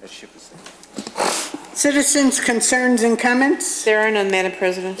 Citizens' concerns and comments. There are none, Madam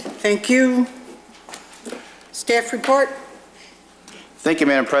President. Thank you. Staff report. Thank you,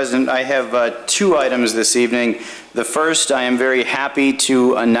 Madam President. I have two items this evening. The first, I am very happy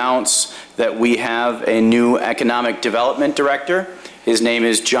to announce that we have a new Economic Development Director. His name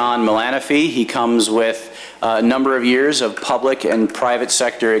is John Milanofi. He comes with a number of years of public and private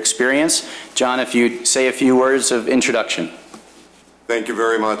sector experience. John, if you'd say a few words of introduction. Thank you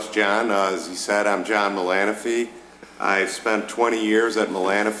very much, John. As he said, I'm John Milanofi. I've spent 20 years at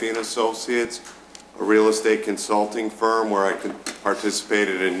Milanofi & Associates, a real estate consulting firm where I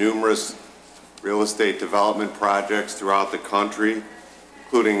participated in numerous real estate development projects throughout the country,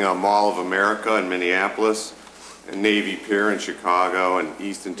 including Mall of America in Minneapolis, and Navy Pier in Chicago, and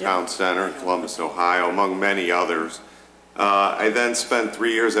Easton Town Center in Columbus, Ohio, among many others. I then spent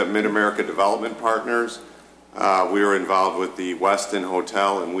 3 years at Mid-America Development Partners. We were involved with the Westin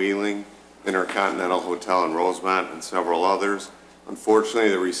Hotel in Wheeling, Intercontinental Hotel in Rosemont, and several others. Unfortunately,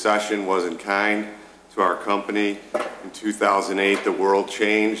 the recession wasn't kind to our company. In 2008, the world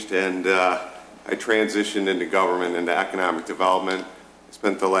changed, and I transitioned into government, into economic development. I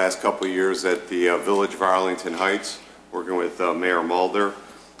spent the last couple of years at the Village of Arlington Heights, working with Mayor Mulder,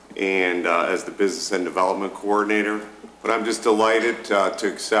 and as the Business and Development Coordinator. But I'm just delighted to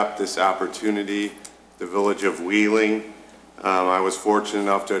accept this opportunity. The Village of Wheeling, I was fortunate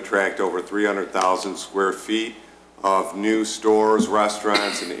enough to attract over 300,000 square feet of new stores,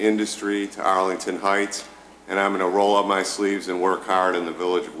 restaurants, and industry to Arlington Heights, and I'm going to roll up my sleeves and work hard in the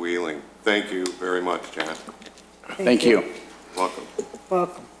Village of Wheeling. Thank you very much, John. Thank you. Welcome.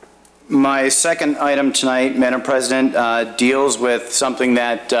 Welcome. My second item tonight, Madam President, deals with something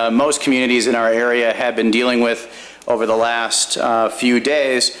that most communities in our area have been dealing with over the last few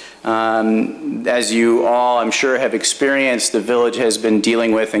days. As you all, I'm sure, have experienced, the village has been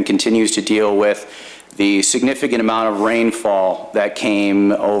dealing with and continues to deal with the significant amount of rainfall that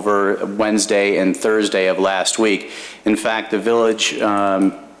came over Wednesday and Thursday of last week. In fact, the village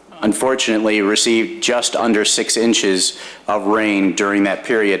unfortunately received just under 6 inches of rain during that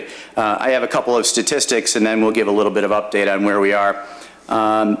period. I have a couple of statistics, and then we'll give a little bit of update on where we are.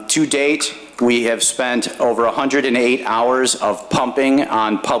 To date, we have spent over 108 hours of pumping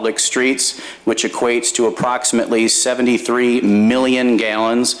on public streets, which equates to approximately 73 million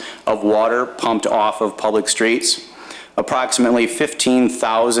gallons of water pumped off of public streets. Approximately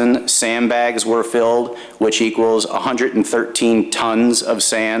 15,000 sandbags were filled, which equals 113 tons of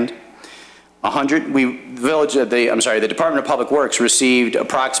sand. The Department of Public Works received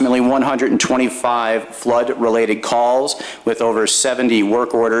approximately 125 flood-related calls with over 70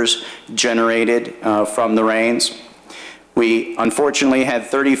 work orders generated from the rains. We unfortunately had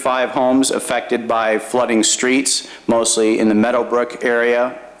 35 homes affected by flooding streets, mostly in the Meadowbrook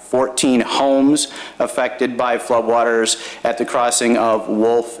area, 14 homes affected by floodwaters at the crossing of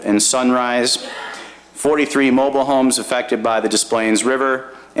Wolf and Sunrise, 43 mobile homes affected by the Des Plaines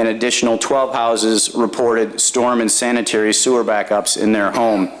River, an additional 12 houses reported storm and sanitary sewer backups in their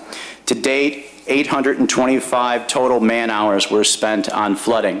home. To date, 825 total man-hours were spent on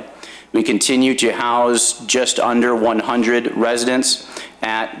flooding. We continue to house just under 100 residents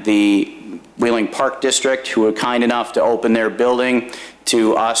at the Wheeling Park District who were kind enough to open their building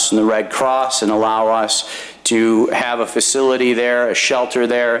to us and the Red Cross and allow us to have a facility there, a shelter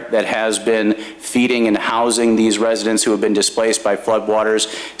there that has been feeding and housing these residents who have been displaced by floodwaters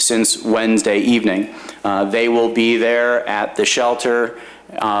since Wednesday evening. They will be there at the shelter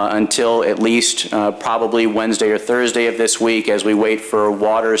until at least probably Wednesday or Thursday of this week as we wait for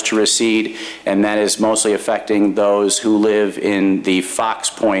waters to recede, and that is mostly affecting those who live in the Fox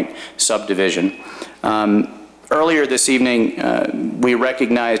Point subdivision. Earlier this evening, we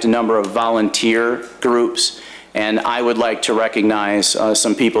recognized a number of volunteer groups, and I would like to recognize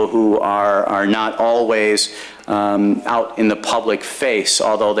some people who are not always out in the public face,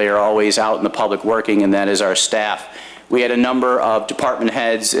 although they are always out in the public working, and that is our staff. We had a number of department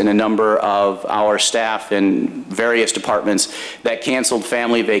heads and a number of our staff in various departments that canceled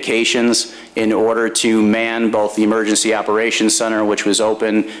family vacations in order to man both the Emergency Operations Center, which was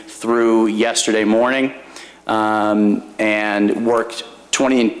open through yesterday morning, and worked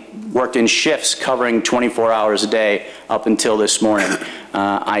in shifts covering 24 hours a day up until this morning.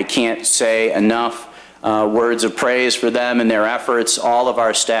 I can't say enough words of praise for them and their efforts, all of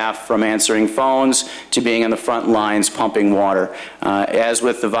our staff, from answering phones to being on the front lines pumping water. As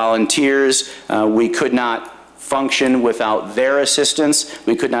with the volunteers, we could not function without their assistance.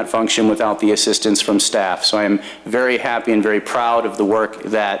 We could not function without the assistance from staff. So I am very happy and very proud of the work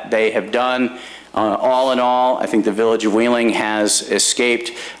that they have done. All in all, I think the Village of Wheeling has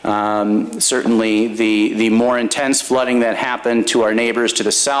escaped certainly the more intense flooding that happened to our neighbors to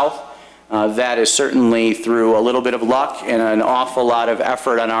the south. That is certainly through a little bit of luck and an awful lot of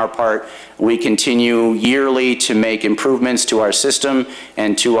effort on our part. We continue yearly to make improvements to our system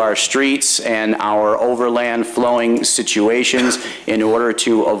and to our streets and our overland flowing situations in order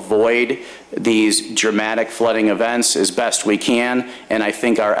to avoid these dramatic flooding events as best we can. And I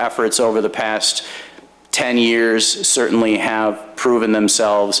think our efforts over the past 10 years certainly have proven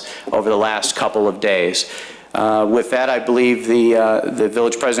themselves over the last couple of days. With that, I believe the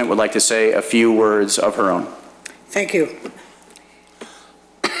village president would like to say a few words of her own. Thank you.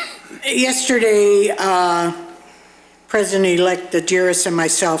 Yesterday, President-elect DeGiris and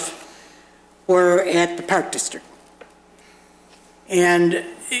myself were at the Park District. And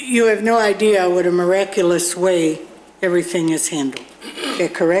you have no idea what a miraculous way everything is handled. Is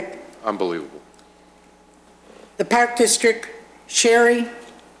that correct? Unbelievable. The Park District, Sherry,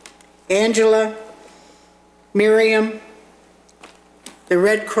 Angela, Miriam, the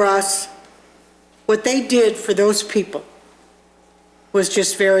Red Cross, what they did for those people was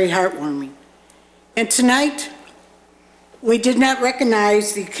just very heartwarming. And tonight, we did not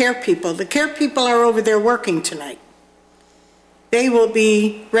recognize the care people. The care people are over there working tonight. They will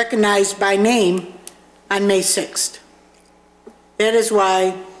be recognized by name on May 6th. That is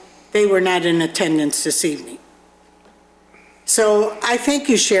why they were not in attendance this evening. So I thank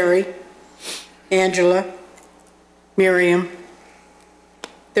you, Sherry, Angela, Miriam,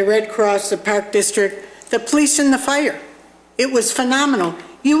 the Red Cross, the Park District, the police and the fire. It was phenomenal.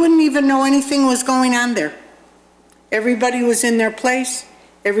 You wouldn't even know anything was going on there. Everybody was in their place.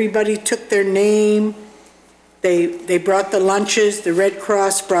 Everybody took their name. They brought the lunches. The Red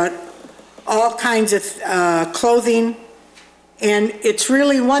Cross brought all kinds of clothing. And it's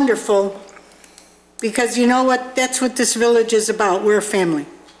really wonderful because you know what? That's what this village is about. We're a family.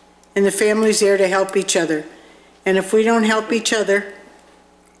 And the family's there to help each other. And if we don't help each other,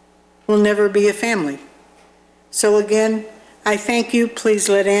 we'll never be a family. So again, I thank you. Please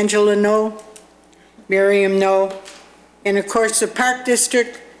let Angela know, Miriam know. And of course, the Park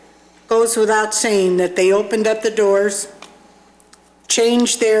District goes without saying that they opened up the doors,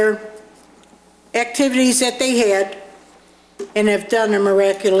 changed their activities that they had, and have done a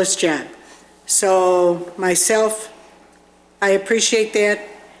miraculous job. So myself, I appreciate that,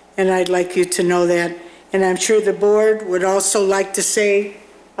 and I'd like you to know that. And I'm sure the board would also like to say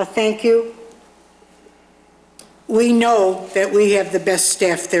a thank you. We know that we have the best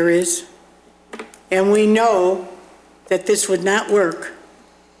staff there is, and we know that this would not work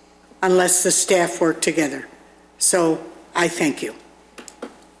unless the staff work together. So I thank you.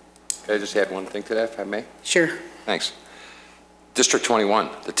 Can I just add one thing to that, if I may? Sure. Thanks. District 21,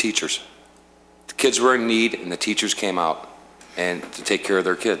 the teachers. The kids were in need, and the teachers came out and to take care of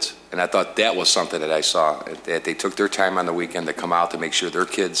their kids. And I thought that was something that I saw, that they took their time on the weekend to come out to make sure their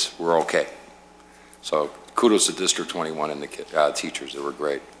kids were okay. So kudos to District 21 and the teachers. They were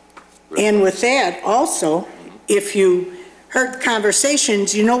great. And with that, also, if you heard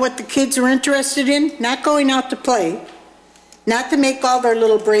conversations, you know what the kids are interested in? Not going out to play, not to make all their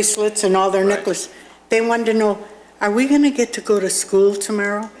little bracelets and all their necklaces. They wanted to know, are we going to get to go to school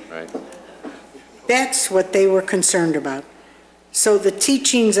tomorrow? Right. That's what they were concerned about. So the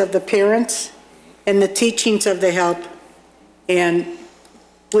teachings of the parents and the teachings of the help, and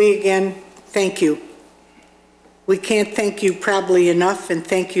we again, thank you. We can't thank you probably enough, and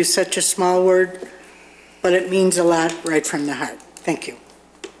thank you such a small word, but it means a lot right from the heart. Thank you.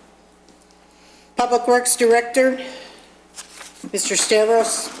 Public Works Director, Mr.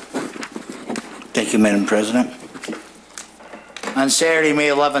 Stavros. Thank you, Madam President. On Saturday, May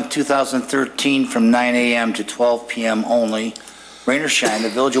 11, 2013, from 9 a.m. to 12 p.m. only, rain or shine, the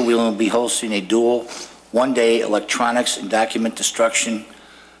Village of Wheeling will be hosting a dual one-day electronics and document destruction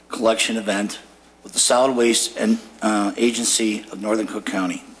collection event with the Solid Waste and Agency of Northern Cook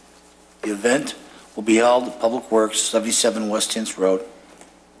County. The event will be held at Public Works, 77 West Hints Road.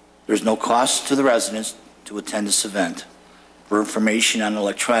 There is no cost to the residents to attend this event. For information on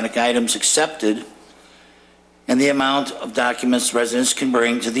electronic items accepted and the amount of documents residents can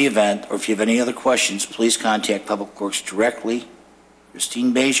bring to the event, or if you have any other questions, please contact Public Works directly.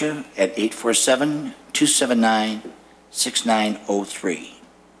 Christine Bezier at 847-279-6903.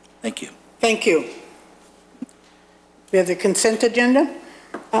 Thank you. Thank you. We have the consent agenda.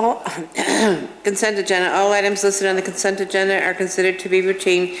 All consent agenda. All items listed on the consent agenda are considered to be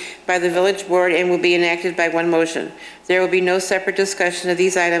routine by the village board and will be enacted by one motion. There will be no separate discussion of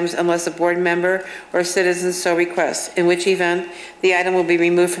these items unless a board member or citizen so requests, in which event the item will be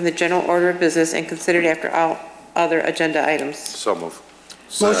removed from the general order of business and considered after all other agenda items. So move.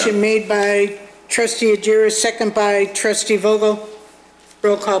 Motion made by trustee Agiris, second by trustee Vogel.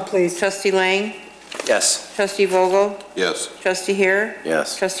 Roll call, please. Trustee Lang? Yes. Trustee Vogel? Yes. Trustee Hare?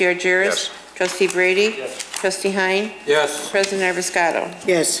 Yes. Trustee Argyris? Yes. Trustee Brady? Yes. Trustee Hein? Yes. President Abiscato.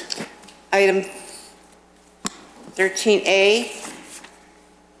 Yes. Item 13A,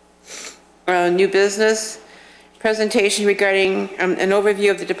 new business, presentation regarding an overview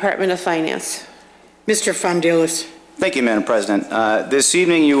of the Department of Finance. Mr. Fondilis. Thank you, Madam President. This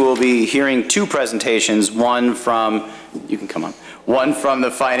evening, you will be hearing two presentations, one from, you can come up, one from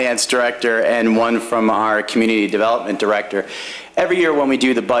the Finance Director and one from our Community Development Director. Every year when we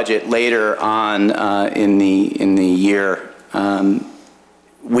do the budget later on in the year,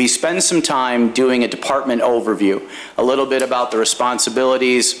 we spend some time doing a department overview, a little bit about the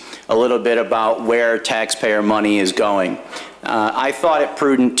responsibilities, a little bit about where taxpayer money is going. I thought it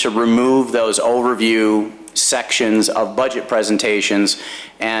prudent to remove those overview sections of budget presentations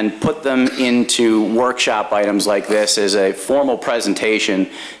and put them into workshop items like this as a formal presentation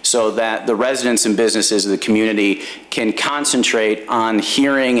so that the residents and businesses of the community can concentrate on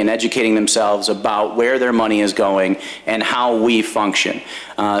hearing and educating themselves about where their money is going and how we function.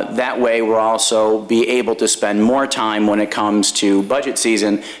 That way we'll also be able to spend more time when it comes to budget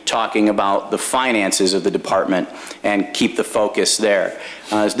season talking about the finances of the department and keep the focus there.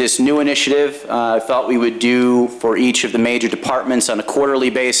 This new initiative I thought we would do for each of the major departments on a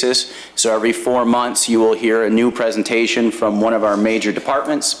quarterly basis. So every 4 months you will hear a new presentation from one of our major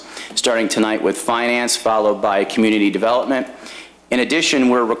departments, starting tonight with Finance, followed by Community Development. In addition,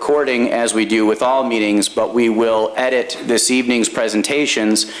 we're recording, as we do with all meetings, but we will edit this evening's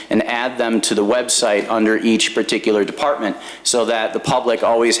presentations and add them to the website under each particular department so that the public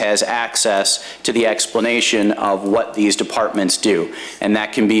always has access to the explanation of what these departments do. And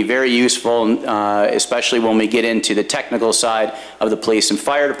that can be very useful, especially when we get into the technical side of the police and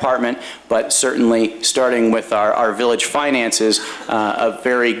fire department, but certainly starting with our village finances, a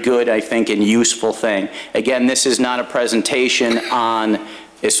very good, I think, and useful thing. Again, this is not a presentation on,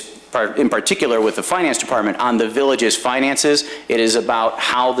 in particular with the finance department, on the village's finances. It is about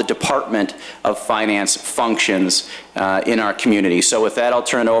how the Department of Finance functions in our community. So with that, I'll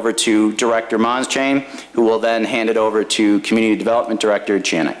turn it over to Director Monschain, who will then hand it over to Community Development Director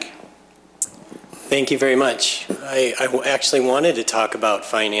Janik. Thank you very much. I actually wanted to talk about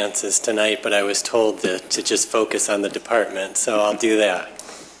finances tonight, but I was told to just focus on the department, so I'll do that.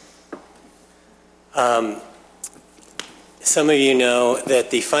 Some of you know that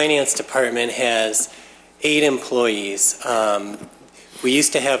the finance department has 8 employees. We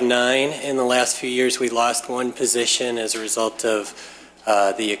used to have 9. In the last few years, we lost 1 position as a result of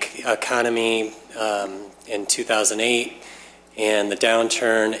the economy in 2008 and the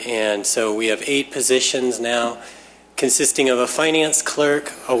downturn. And so we have 8 positions now, consisting of a finance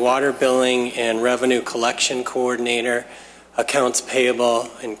clerk, a water billing and revenue collection coordinator, accounts payable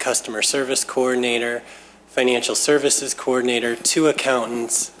and customer service coordinator, financial services coordinator, 2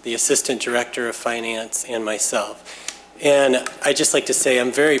 accountants, the assistant director of finance, and myself. And I'd just like to say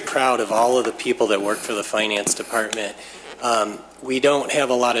I'm very proud of all of the people that work for the finance department. We don't have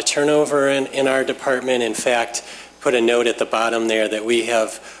a lot of turnover in our department. In fact, put a note at the bottom there that we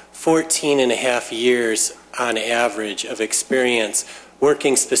have 14 and a half years on average of experience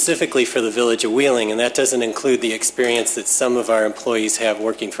working specifically for the Village of Wheeling, and that doesn't include the experience that some of our employees have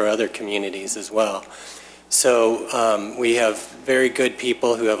working for other communities as well. So we have very good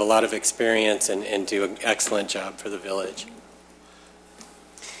people who have a lot of experience and do an excellent job for the village.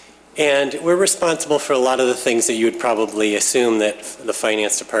 And we're responsible for a lot of the things that you would probably assume that the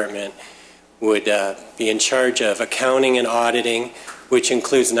finance department would be in charge of. Accounting and auditing, which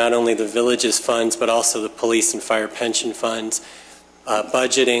includes not only the village's funds, but also the police and fire pension funds,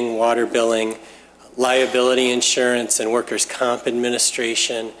 budgeting, water billing, liability insurance and workers' comp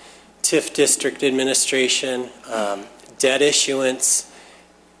administration, TIF district administration, debt issuance,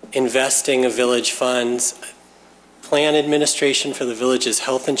 investing of village funds, plan administration for the village's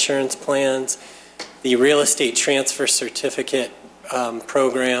health insurance plans, the real estate transfer certificate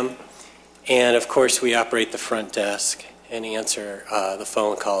program, and of course we operate the front desk and answer the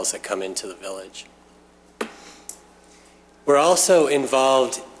phone calls that come into the village. We're also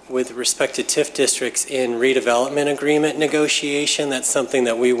involved with respect to TIF districts in redevelopment agreement negotiation. That's something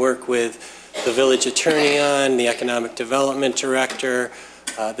that we work with the village attorney on, the economic development director,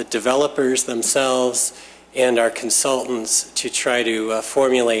 the developers themselves and our consultants to try to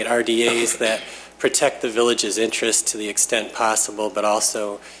formulate RDAs that protect the village's interests to the extent possible, but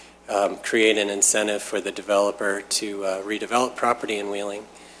also create an incentive for the developer to redevelop property in Wheeling.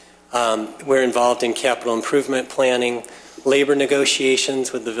 We're involved in capital improvement planning, labor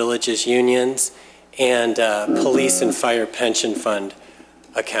negotiations with the village's unions, and police and fire pension fund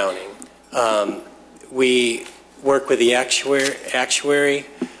accounting. We work with the actuary.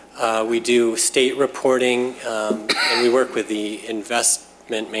 We do state reporting, and we work with the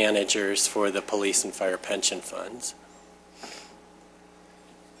investment managers for the police and fire pension funds.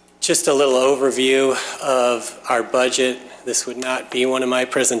 Just a little overview of our budget. This would not be one of my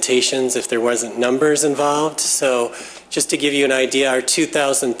presentations if there wasn't numbers involved. So just to give you an idea, our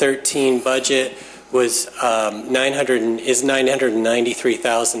 2013 budget was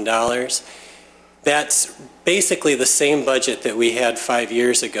 $993,000. That's basically the same budget that we had 5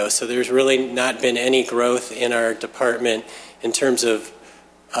 years ago. So there's really not been any growth in our department in terms of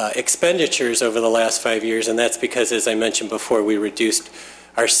expenditures over the last 5 years, and that's because, as I mentioned before, we reduced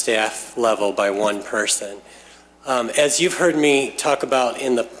our staff level by one person. As you've heard me talk about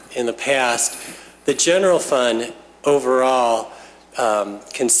in the past, the general fund overall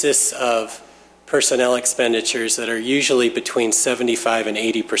consists of personnel expenditures that are usually between 75% and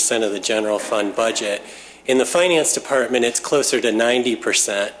 80% of the general fund budget. In the finance department, it's closer to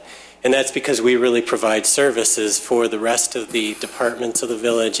 90%, and that's because we really provide services for the rest of the departments of the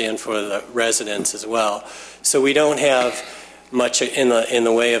village and for the residents as well. So we don't have much in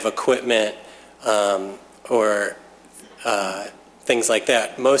the way of equipment or things like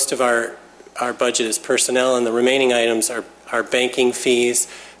that. Most of our budget is personnel, and the remaining items are banking fees,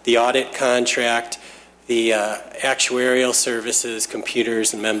 the audit contract, the actuarial services,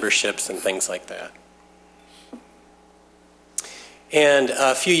 computers and memberships and things like that. And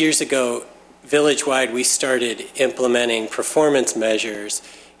a few years ago, village-wide, we started implementing performance measures,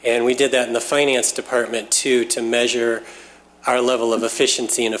 and we did that in the finance department too, to measure our level of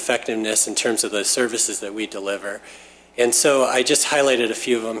efficiency and effectiveness in terms of the services that we deliver. And so I just highlighted a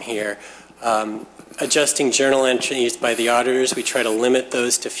few of them here. Adjusting journal entries by the auditors, we try to limit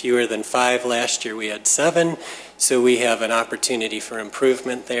those to fewer than 5. Last year we had 7, so we have an opportunity for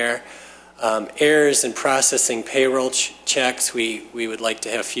improvement there. Errors in processing payroll checks, we would like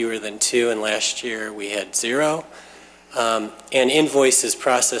to have fewer than 2, and last year we had 0. And invoices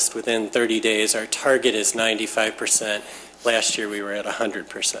processed within 30 days, our target is 95%. Last year we were at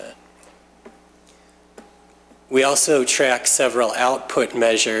 100%. We also track several output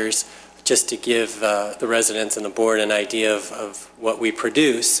measures just to give the residents and the board an idea of what we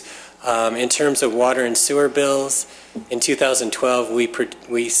produce. In terms of water and sewer bills, in 2012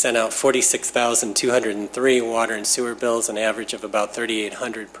 we sent out 46,203 water and sewer bills, an average of about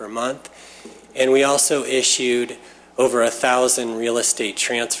 3,800 per month. And we also issued over 1,000 real estate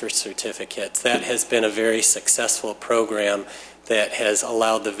transfer certificates. That has been a very successful program that has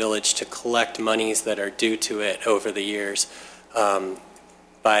allowed the village to collect monies that are due to it over the years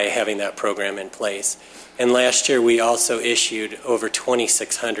by having that program in place. And last year we also issued over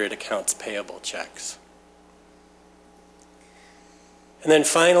 2,600 accounts payable checks. And then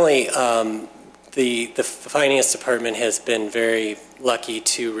finally, the finance department has been very lucky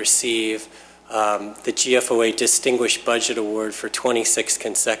to receive the GFOA Distinguished Budget Award for 26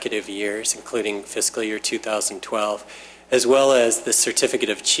 consecutive years, including fiscal year 2012, as well as the Certificate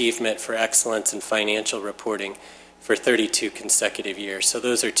of Achievement for Excellence in Financial Reporting for 32 consecutive years. So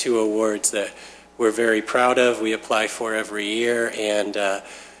those are 2 awards that we're very proud of, we apply for every year, and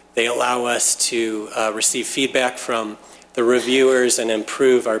they allow us to receive feedback from the reviewers and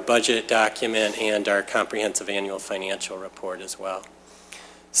improve our budget document and our comprehensive annual financial report as well.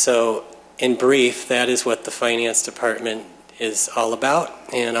 So in brief, that is what the finance department is all about,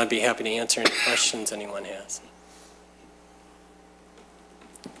 and I'd be happy to answer any questions anyone has.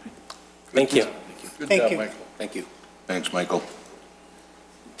 Thank you. Good Thank job, you. Michael. Thank you. Thanks, Michael.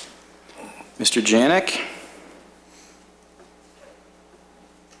 Mr. Janik?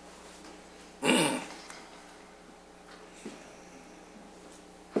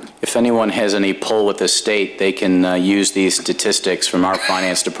 If anyone has any pull with the state, they can use these statistics from our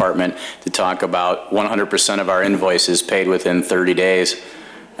finance department to talk about 100% of our invoices paid within 30 days.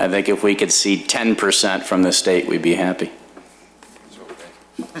 I think if we could see 10% from the state, we'd be happy.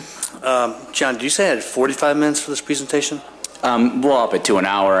 John, did you say I had 45 minutes for this presentation? We'll up it to an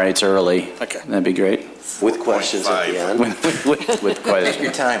hour. It's early. Okay. That'd be great. With questions at the end. with questions. Take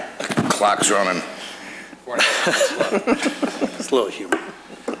your time. Clock's running. It's a little humor.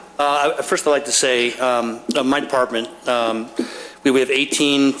 First, I'd like to say my department, We have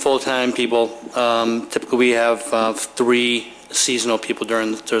 18 full-time people. Typically, we have 3 seasonal people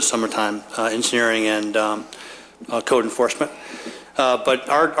during the summertime, engineering and code enforcement. But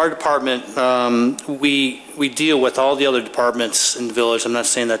our department, we deal with all the other departments in the village. I'm not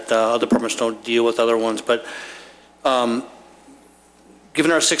saying that other departments don't deal with other ones, but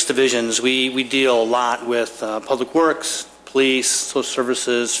given our 6 divisions, we deal a lot with public works, police, social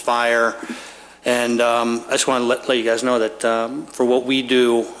services, fire, and I just want to let you guys know that for what we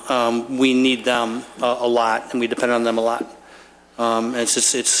do, we need them a lot, and we depend on them a lot. And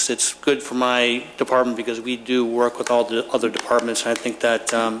it's good for my department because we do work with all the other departments, and I think that,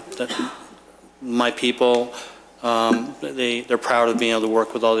 that my people, they're proud of being able to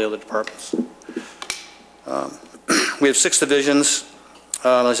work with all the other departments. We have 6 divisions.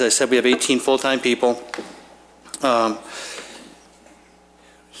 As I said, we have 18 full-time people.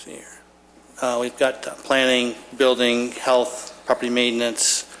 See here. We've got planning, building, health, property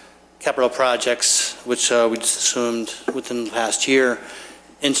maintenance, capital projects, which we just assumed within the past year,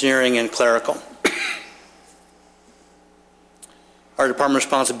 engineering, and clerical. Our department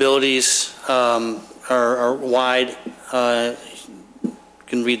responsibilities are wide. You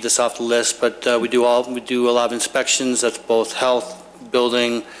can read this off the list, but we do a lot of inspections. That's both health,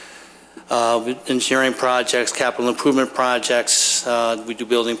 building, engineering projects, capital improvement projects. We do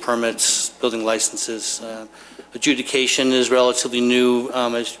building permits, building licenses. Adjudication is relatively new.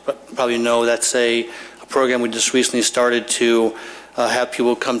 As you probably know, that's a program we just recently started to have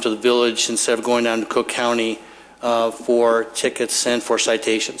people come to the village instead of going down to Cook County for tickets and for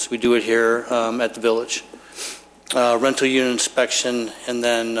citations. We do it here at the village. Rental unit inspection, and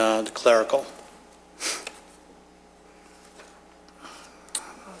then the clerical.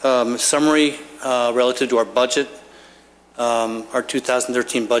 Summary relative to our budget. Our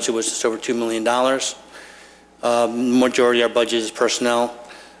 2013 budget was just over $2 million. Majority of our budget is personnel.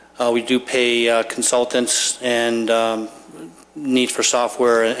 We do pay consultants, and need for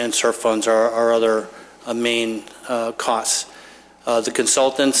software and SURF funds are our other main costs. The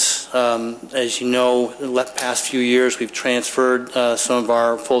consultants, as you know, in the past few years we've transferred some of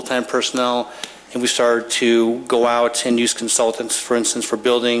our full-time personnel, and we started to go out and use consultants, for instance, for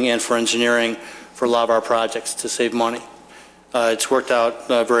building and for engineering for a lot of our projects to save money. It's worked out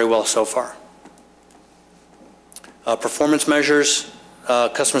very well so far. Performance measures,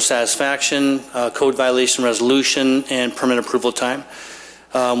 customer satisfaction, code violation resolution, and permit approval time.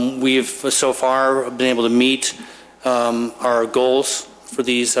 We've so far been able to meet our goals for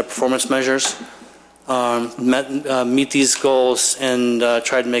these performance measures, meet these goals, and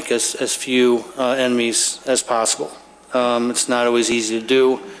try to make as few enemies as possible. It's not always easy to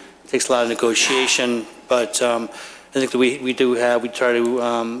do. It takes a lot of negotiation, but I think that we try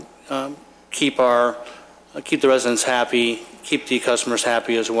to keep the residents happy, keep the customers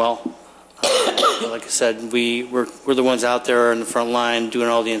happy as well. Like I said, we're the ones out there in the front line doing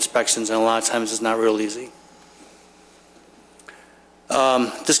all the inspections, and a lot of times it's not real easy.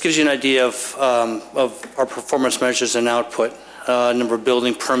 This gives you an idea of our performance measures and output. Number of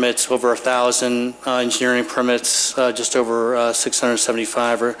building permits, over 1,000. Engineering permits, just over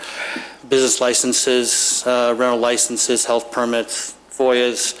 675. Or business licenses, rental licenses, health permits,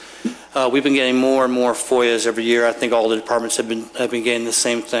 FOIAs. We've been getting more and more FOIAs every year. I think all the departments have been getting the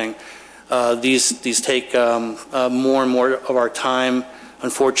same thing. These take more and more of our time.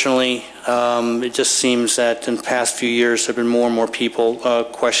 Unfortunately, it just seems that in the past few years there have been more and more people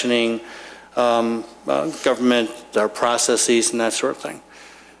questioning government, our processes, and that sort of thing.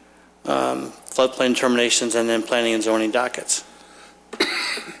 Floodplain terminations, and then planning and zoning dockets.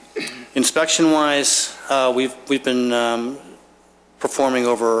 Inspection-wise, we've been performing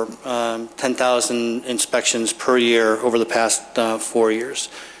over 10,000 inspections per year over the past 4 years.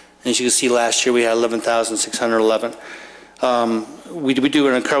 And as you can see, last year we had 11,611. We do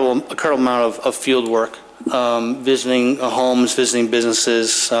an incredible amount of field work, visiting homes, visiting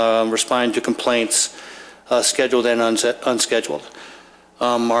businesses, responding to complaints, scheduled and unscheduled.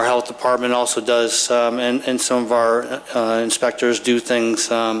 Our health department also does, and some of our inspectors do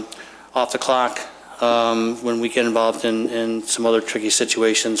things off the clock when we get involved in some other tricky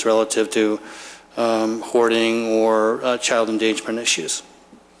situations relative to hoarding or child endangerment issues.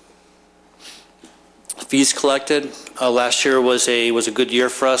 Fees collected. Last year was a good year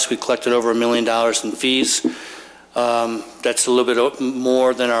for us. We collected over $1 million in fees. That's a little bit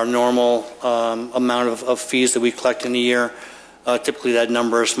more than our normal amount of fees that we collect in a year. Typically, that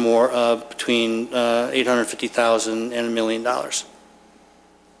number is more between $850,000 and $1 million.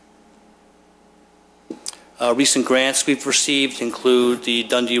 Recent grants we've received include the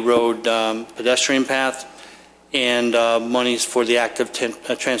Dundee Road pedestrian path and monies for the active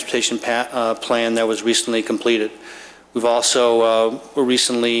transportation plan that was recently completed. We've also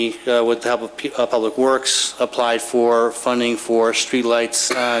recently, with the help of Public Works, applied for funding for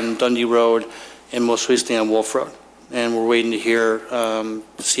streetlights on Dundee Road and most recently on Wolf Road. And we're waiting to hear, to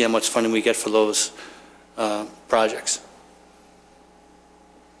see how much funding we get for those projects.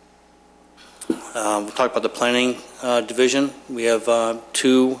 We'll talk about the planning division. We have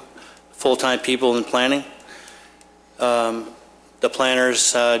 2 full-time people in planning. The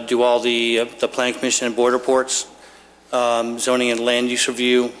planners do all the Planning Commission and board reports, zoning and land use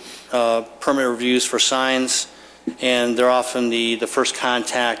review, permit reviews for signs, and they're often the first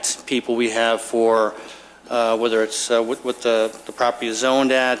contact people we have for whether it's what the property is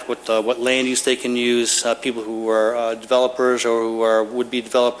zoned at, what land use they can use, people who are developers or who are would-be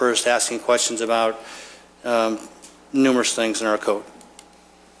developers asking questions about numerous things in our code.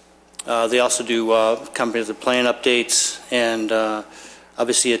 They also do comprehensive plan updates and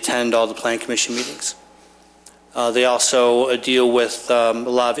obviously attend all the Plan Commission meetings. They also deal with a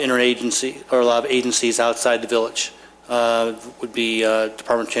lot of interagency or a lot of agencies outside the village. Would be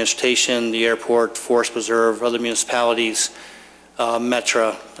Department of Transportation, the airport, Forest Preserve, other municipalities,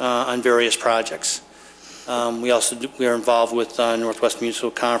 Metra on various projects. We are involved with Northwest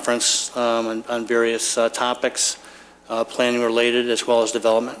Municipal Conference on various topics, planning related as well as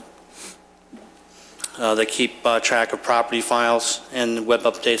development. They keep track of property files and web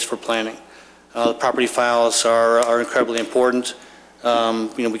updates for planning. The property files are incredibly important.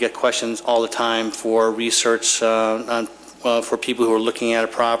 We get questions all the time for research for people who are looking at a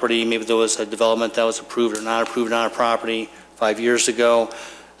property. Maybe there was a development that was approved or not approved on a property 5 years ago.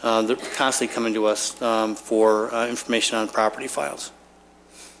 They're constantly coming to us for information on property files.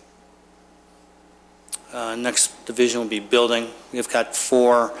 Next division will be building. We have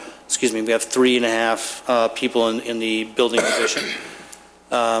 3.5 people in the building division.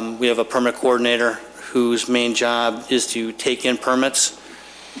 We have a permit coordinator whose main job is to take in permits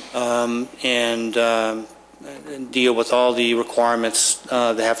and deal with all the requirements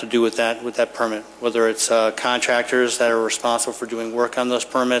that have to do with that permit, whether it's contractors that are responsible for doing work on those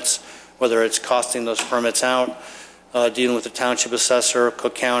permits, whether it's costing those permits out, dealing with the township assessor,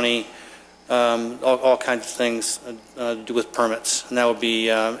 Cook County, all kinds of things to do with permits. And that would be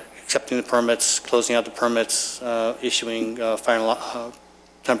accepting the permits, closing out the permits, issuing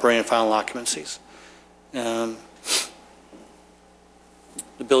temporary and final occupancies. The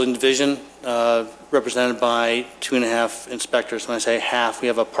building division, represented by 2.5 inspectors. When I say half, we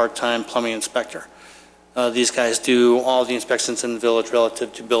have a part-time plumbing inspector. These guys do all the inspections in the village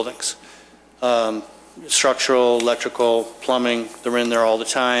relative to buildings. Structural, electrical, plumbing, they're in there all the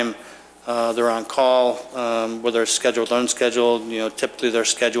time. They're on call, whether it's scheduled or unscheduled, typically they're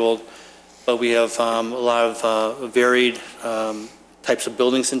scheduled. But we have a lot of varied types of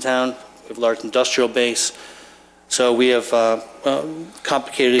buildings in town. We have a large industrial base. So we have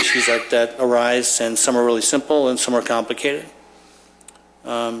complicated issues that arise, and some are really simple and some are complicated.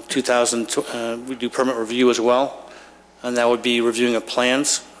 We do permit review as well, and that would be reviewing of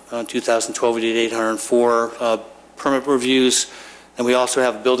plans. 2012 we did 804 permit reviews, and we also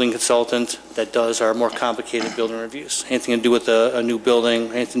have a building consultant that does our more complicated building reviews. Anything to do with a new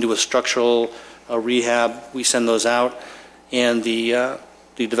building, anything to do with structural rehab, we send those out, and the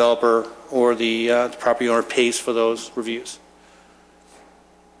developer or the property owner pays for those reviews.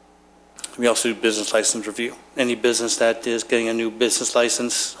 We also do business license review. Any business that is getting a new business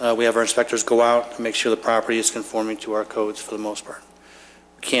license, we have our inspectors go out and make sure the property is conforming to our codes for the most part.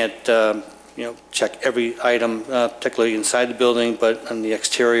 We can't check every item, particularly inside the building, but on the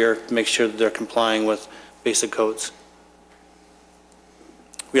exterior to make sure that they're complying with basic codes.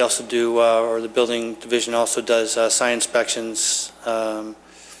 We also do, or the building division also does site inspections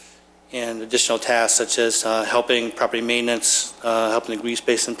and additional tasks such as helping property maintenance, helping the grease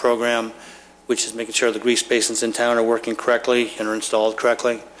basin program, which is making sure the grease basins in town are working correctly and are installed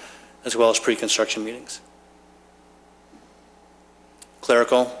correctly, as well as pre-construction meetings.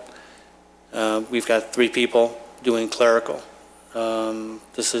 Clerical, we've got 3 people doing clerical.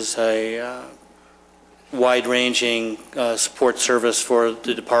 This is a wide-ranging support service for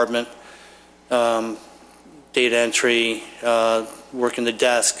the department. Data entry, working the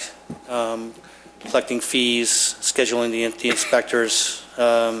desk, collecting fees, scheduling the inspectors,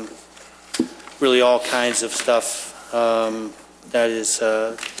 really all kinds of stuff that is,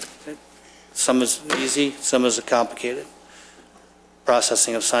 some is easy, some is complicated.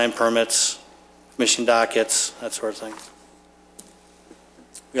 Processing of signed permits, commission dockets, that sort of thing.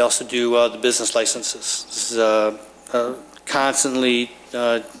 We also do the business licenses. This is constantly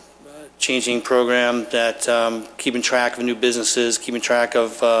changing program that keeping track of new businesses, keeping track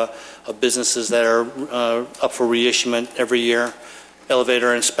of businesses that are up for reissuement every year,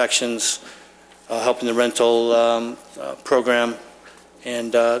 elevator inspections, helping the rental program,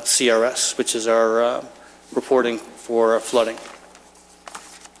 and CRS, which is our reporting for flooding.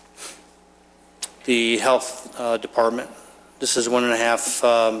 The health department. This is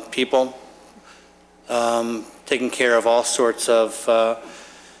 1.5 people taking care of all sorts of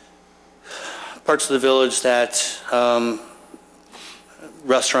parts of the village that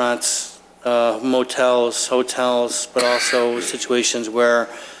restaurants, motels, hotels, but also situations where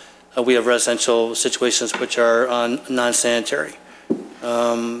we have residential situations which are non-sanitary.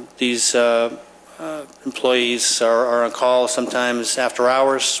 These employees are on call sometimes after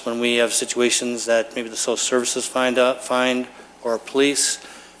hours when we have situations that maybe the social services find or police,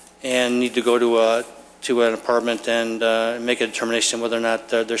 and need to go to an apartment and make a determination whether or not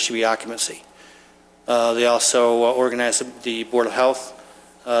there should be occupancy. They also organize the Board of Health,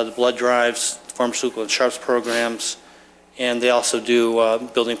 the blood drives, pharmaceutical and sharps programs, and they also do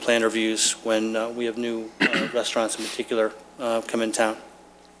building plan reviews when we have new restaurants in particular come in town.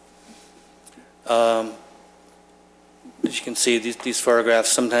 As you can see, these photographs,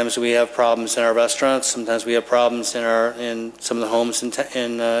 sometimes we have problems in our restaurants, sometimes we have problems in some of the homes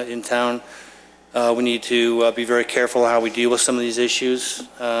in town. We need to be very careful how we deal with some of these issues,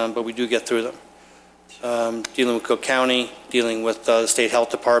 but we do get through them. Dealing with Cook County, dealing with the State Health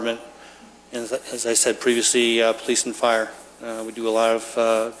Department, and as I said previously, police and fire. We do a lot of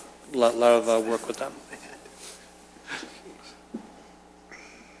work with them.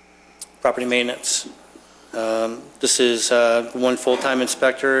 Property maintenance. This is one full-time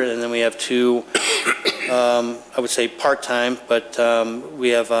inspector, and then we have two, I would say part-time, but we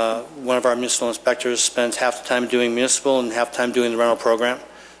have one of our municipal inspectors spends half the time doing municipal and half the time doing the rental program.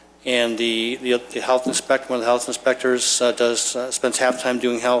 And the health inspector, one of the health inspectors spends half the time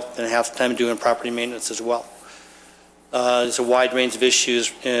doing health and half the time doing property maintenance as well. There's a wide range of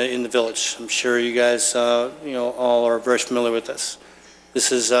issues in the village. I'm sure you guys, all are very familiar with this.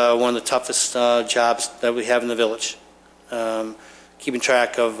 This is one of the toughest jobs that we have in the village. Keeping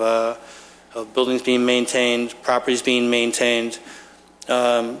track of buildings being maintained, properties being maintained,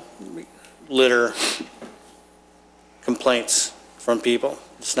 litter, complaints from people.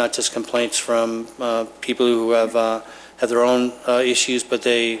 It's not just complaints from people who have their own issues, but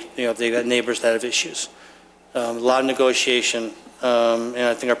they've got neighbors that have issues. A lot of negotiation, and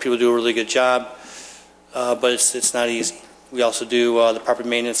I think our people do a really good job, but it's not easy. We also do the property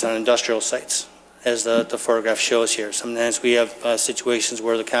maintenance on industrial sites, as the photograph shows here. Sometimes we have situations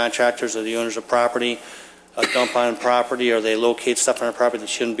where the contractors or the owners of property dump on property, or they locate stuff on a property that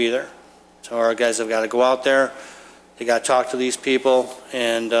shouldn't be there. So our guys have got to go out there. They got to talk to these people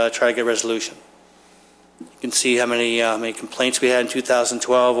and try to get resolution. You can see how many complaints we had in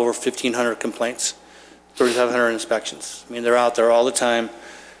 2012, over 1,500 complaints, 3,500 inspections. I mean, they're out there all the time,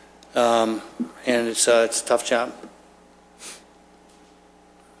 and it's a tough job.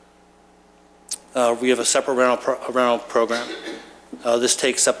 We have a separate rental program. This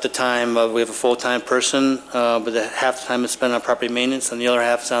takes up the time. We have a full-time person, but half the time is spent on property maintenance, and the other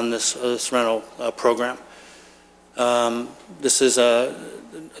half is on this rental program. This is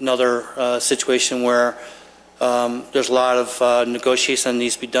another situation where there's a lot of negotiation that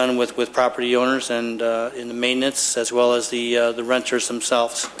needs to be done with property owners and in the maintenance, as well as the renters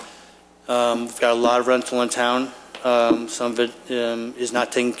themselves. We've got a lot of rental in town. Some of it is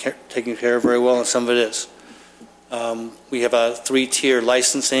not taken care of very well, and some of it is. We have a 3-tier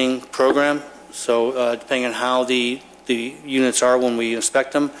licensing program, so depending on how the units are when we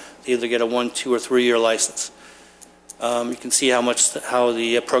inspect them, they either get a 1, 2, or 3-year license. You can see how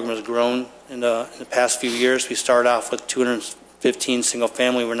the program has grown in the past few years. We started off with 215 single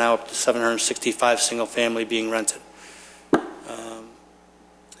family. We're now up to 765 single family being rented.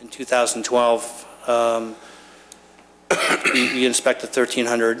 In 2012, we inspected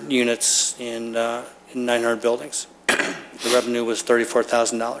 1,300 units in 900 buildings. The revenue was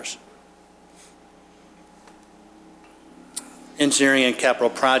 $34,000. Engineering and capital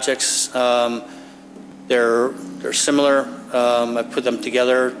projects, they're similar. I put them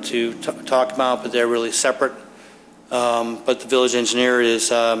together to talk about, but they're really separate. But the village engineer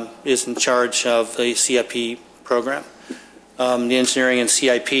is in charge of the CIP program. The engineering and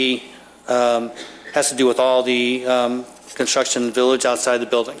CIP has to do with all the construction in the village outside the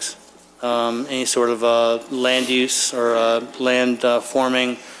buildings. Any sort of land use or land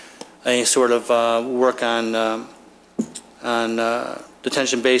forming, any sort of work on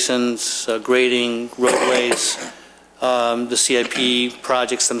detention basins, grading, roadways, the CIP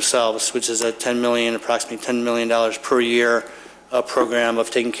projects themselves, which is approximately $10 million per year program of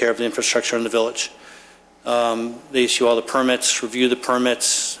taking care of the infrastructure in the village. They issue all the permits, review the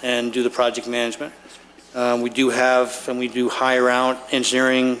permits, and do the project management. We do hire out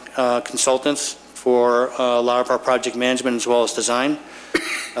engineering consultants for a lot of our project management as well as design.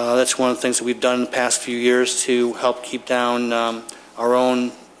 That's one of the things that we've done in the past few years to help keep down our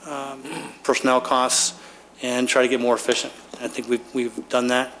own personnel costs and try to get more efficient. I think we've done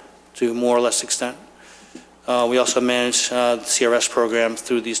that to more or less extent. We also manage the CRS program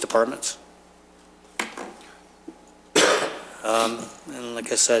through these departments. And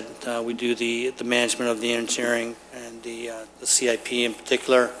like I said, we do the management of the engineering and the CIP in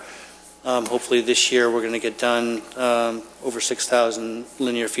particular. Hopefully this year we're going to get done over 6,000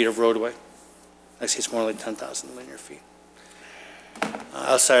 linear feet of roadway. Actually, it's more like 10,000 linear feet.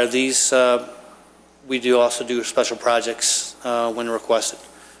 Outside of these, we do also do special projects when requested.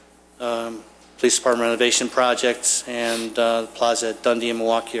 Police Department renovation projects and Plaza at Dundee and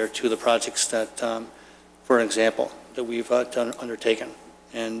Milwaukee are two of the projects that, for an example, that we've undertaken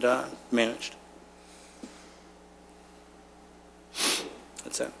and managed.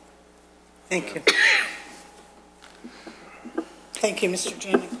 That's it. Thank you. Thank you, Mr.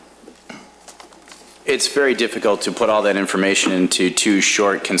 Janning. It's very difficult to put all that information into two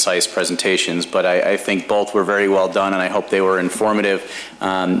short, concise presentations, but I think both were very well done, and I hope they were informative.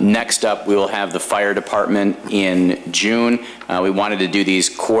 Next up, we will have the fire department in June. We wanted to do these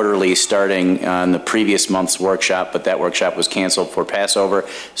quarterly starting on the previous month's workshop, but that workshop was canceled for Passover,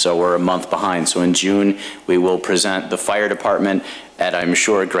 so we're a month behind. So in June, we will present the fire department at, I'm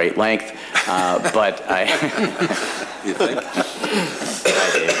sure, great length, but You think?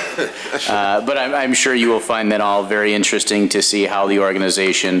 But I'm sure you will find that all very interesting to see how the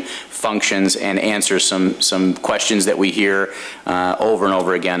organization functions and answer some questions that we hear over and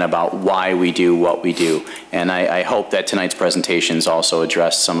over again about why we do what we do. And I hope that tonight's presentations also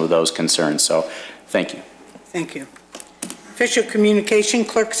address some of those concerns. So thank you. Thank you. Official communication,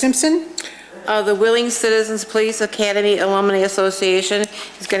 Clerk Simpson. The Wheeling Citizens Police Academy Alumni Association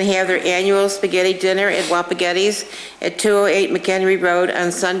is going to have their annual spaghetti dinner at Wapagetti's at 208 McHenry Road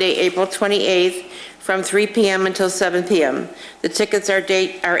on Sunday, April 28th from 3 p.m. until 7 p.m. The tickets are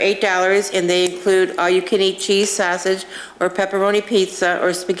 $8 and they include all-you-can-eat cheese, sausage, or pepperoni pizza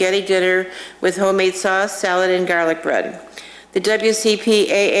or spaghetti dinner with homemade sauce, salad, and garlic bread. The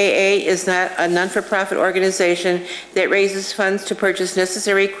WCPAAA is not a non-for-profit organization that raises funds to purchase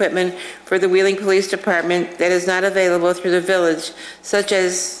necessary equipment for the Wheeling Police Department that is not available through the village, such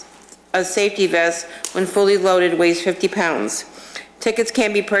as a safety vest when fully loaded weighs 50 pounds. Tickets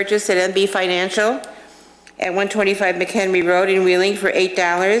can be purchased at MB Financial at 125 McHenry Road in Wheeling for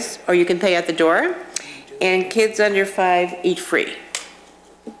 $8, or you can pay at the door, and kids under 5 eat free.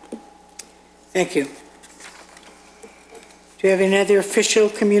 Thank you. Do you have any other official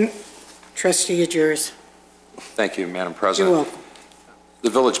Trustee, it's yours. Thank you, Madam President. You're welcome. The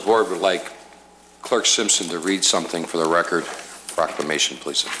village board would like Clerk Simpson to read something for the record. Proclamation,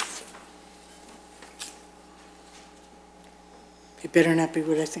 please. It better not be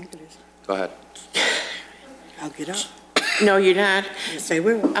what I think it is. Go ahead. I'll get up. No, you're not. Yes, I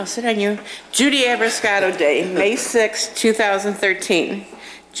will. I'll sit on you. Judy Abascato Day, May 6, 2013.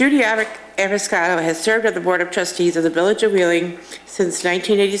 Judy Abascato has served on the Board of Trustees of the Village of Wheeling since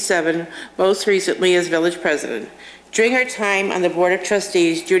 1987, most recently as village president. During her time on the Board of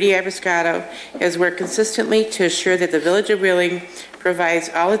Trustees, Judy Abascato has worked consistently to assure that the Village of Wheeling provides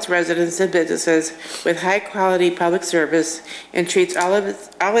all its residents and businesses with high-quality public service and treats all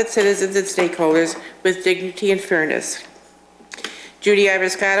its citizens and stakeholders with dignity and fairness. Judy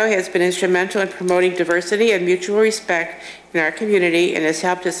Abascato has been instrumental in promoting diversity and mutual respect in our community and has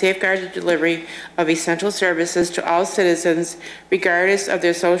helped to safeguard the delivery of essential services to all citizens, regardless of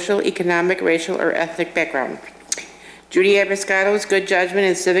their social, economic, racial, or ethnic background. Judy Abascato's good judgment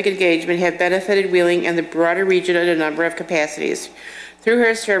and civic engagement have benefited Wheeling and the broader region in a number of capacities. Through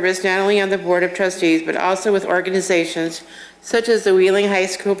her service, not only on the Board of Trustees, but also with organizations such as the Wheeling High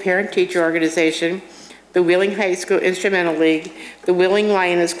School Parent-Teacher Organization, the Wheeling High School Instrumental League, the Wheeling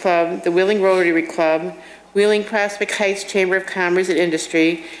Lioness Club, the Wheeling Rotary Club, Wheeling Prospect Heights Chamber of Commerce and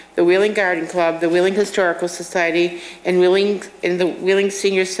Industry, the Wheeling Garden Club, the Wheeling Historical Society, and the Wheeling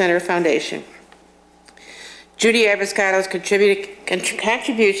Senior Center Foundation. Judy Abascato's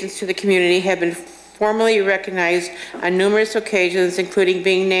contributions to the community have been formally recognized on numerous occasions, including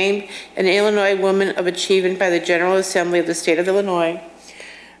being named an Illinois Woman of Achievement by the General Assembly of the State of Illinois,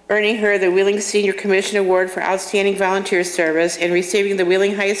 earning her the Wheeling Senior Commission Award for Outstanding Volunteer Service and receiving the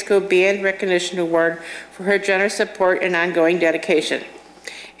Wheeling High School Band Recognition Award for her generous support and ongoing dedication.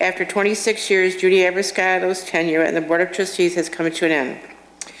 After 26 years, Judy Abrascado's tenure on the Board of Trustees has come to an end.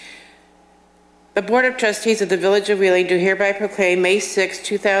 The Board of Trustees of the Village of Wheeling do hereby proclaim May 6,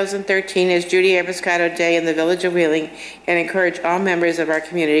 2013 as Judy Abrascado Day in the Village of Wheeling and encourage all members of our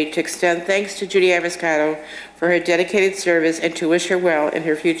community to extend thanks to Judy Abrascado for her dedicated service and to wish her well in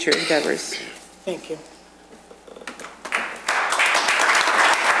her future endeavors. Thank you.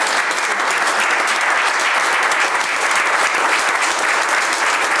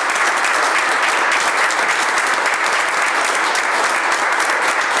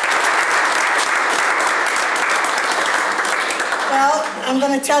 I'm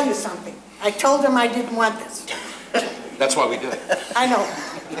going to tell you something. I told them I didn't want this. That's why we did it. I know,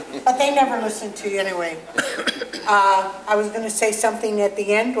 but they never listened to you anyway. I was going to say something at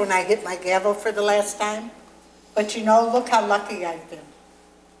the end when I hit my gavel for the last time, but you know, look how lucky I've been.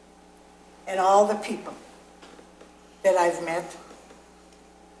 And all the people that I've met.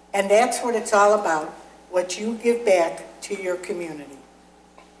 And that's what it's all about, what you give back to your community.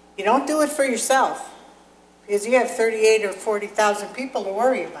 You don't do it for yourself, because you have 38 or 40,000 people to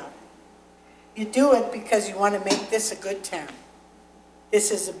worry about. You do it because you want to make this a good town.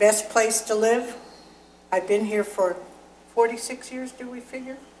 This is the best place to live. I've been here for 46 years, do we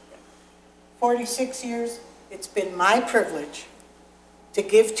figure? 46 years. It's been my privilege to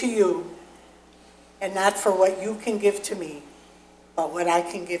give to you, and not for what you can give to me, but what I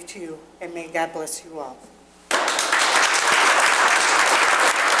can give to you. And may God bless you all.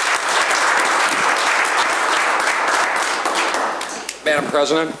 Madam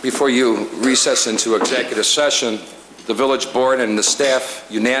President, before you recess into executive session, the village board and the staff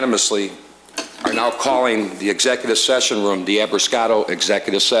unanimously are now calling the executive session room the Abrascado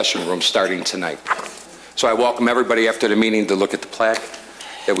Executive Session Room starting tonight. So I welcome everybody after the meeting to look at the plaque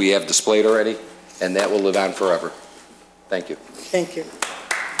that we have displayed already, and that will live on forever. Thank you. Thank you.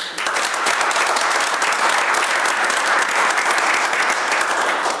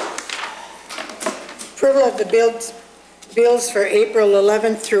 Approval of the bills for April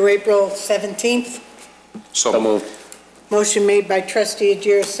 11th through April 17th. So moved. Motion made by Trustee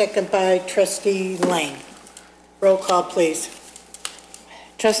Agier, second by Trustee Lang. Roll call, please.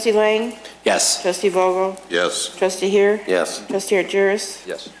 Trustee Lang? Yes. Trustee Vogel? Yes. Trustee Heer? Yes. Trustee Argyris?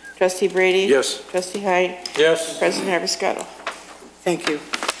 Yes. Trustee Brady? Yes. Trustee Hyde? Yes. President Abrascado. Thank you.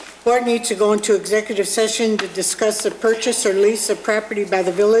 Board needs to go into executive session to discuss the purchase or lease of property by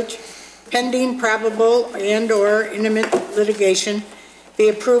the village, pending probable and/or imminent litigation, the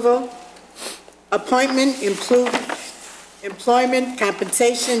approval, appointment, employment,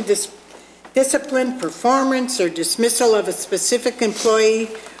 compensation, discipline, performance, or dismissal of a specific employee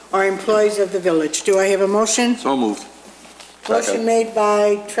or employees of the village. Do I have a motion? So moved. Motion made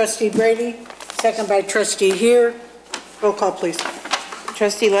by Trustee Brady, second by Trustee Heer. Roll call, please.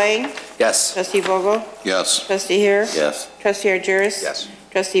 Trustee Lang? Yes. Trustee Vogel? Yes. Trustee Heer? Yes. Trustee Argyris? Yes.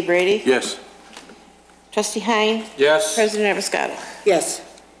 Trustee Brady? Yes. Trustee Hyde? Yes. President Abrascado. Yes.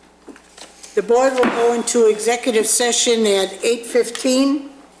 The board will go into executive session at 8:15,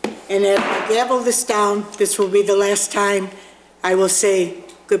 and as I gavel this down, this will be the last time I will say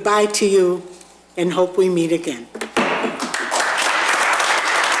goodbye to you and hope we meet again.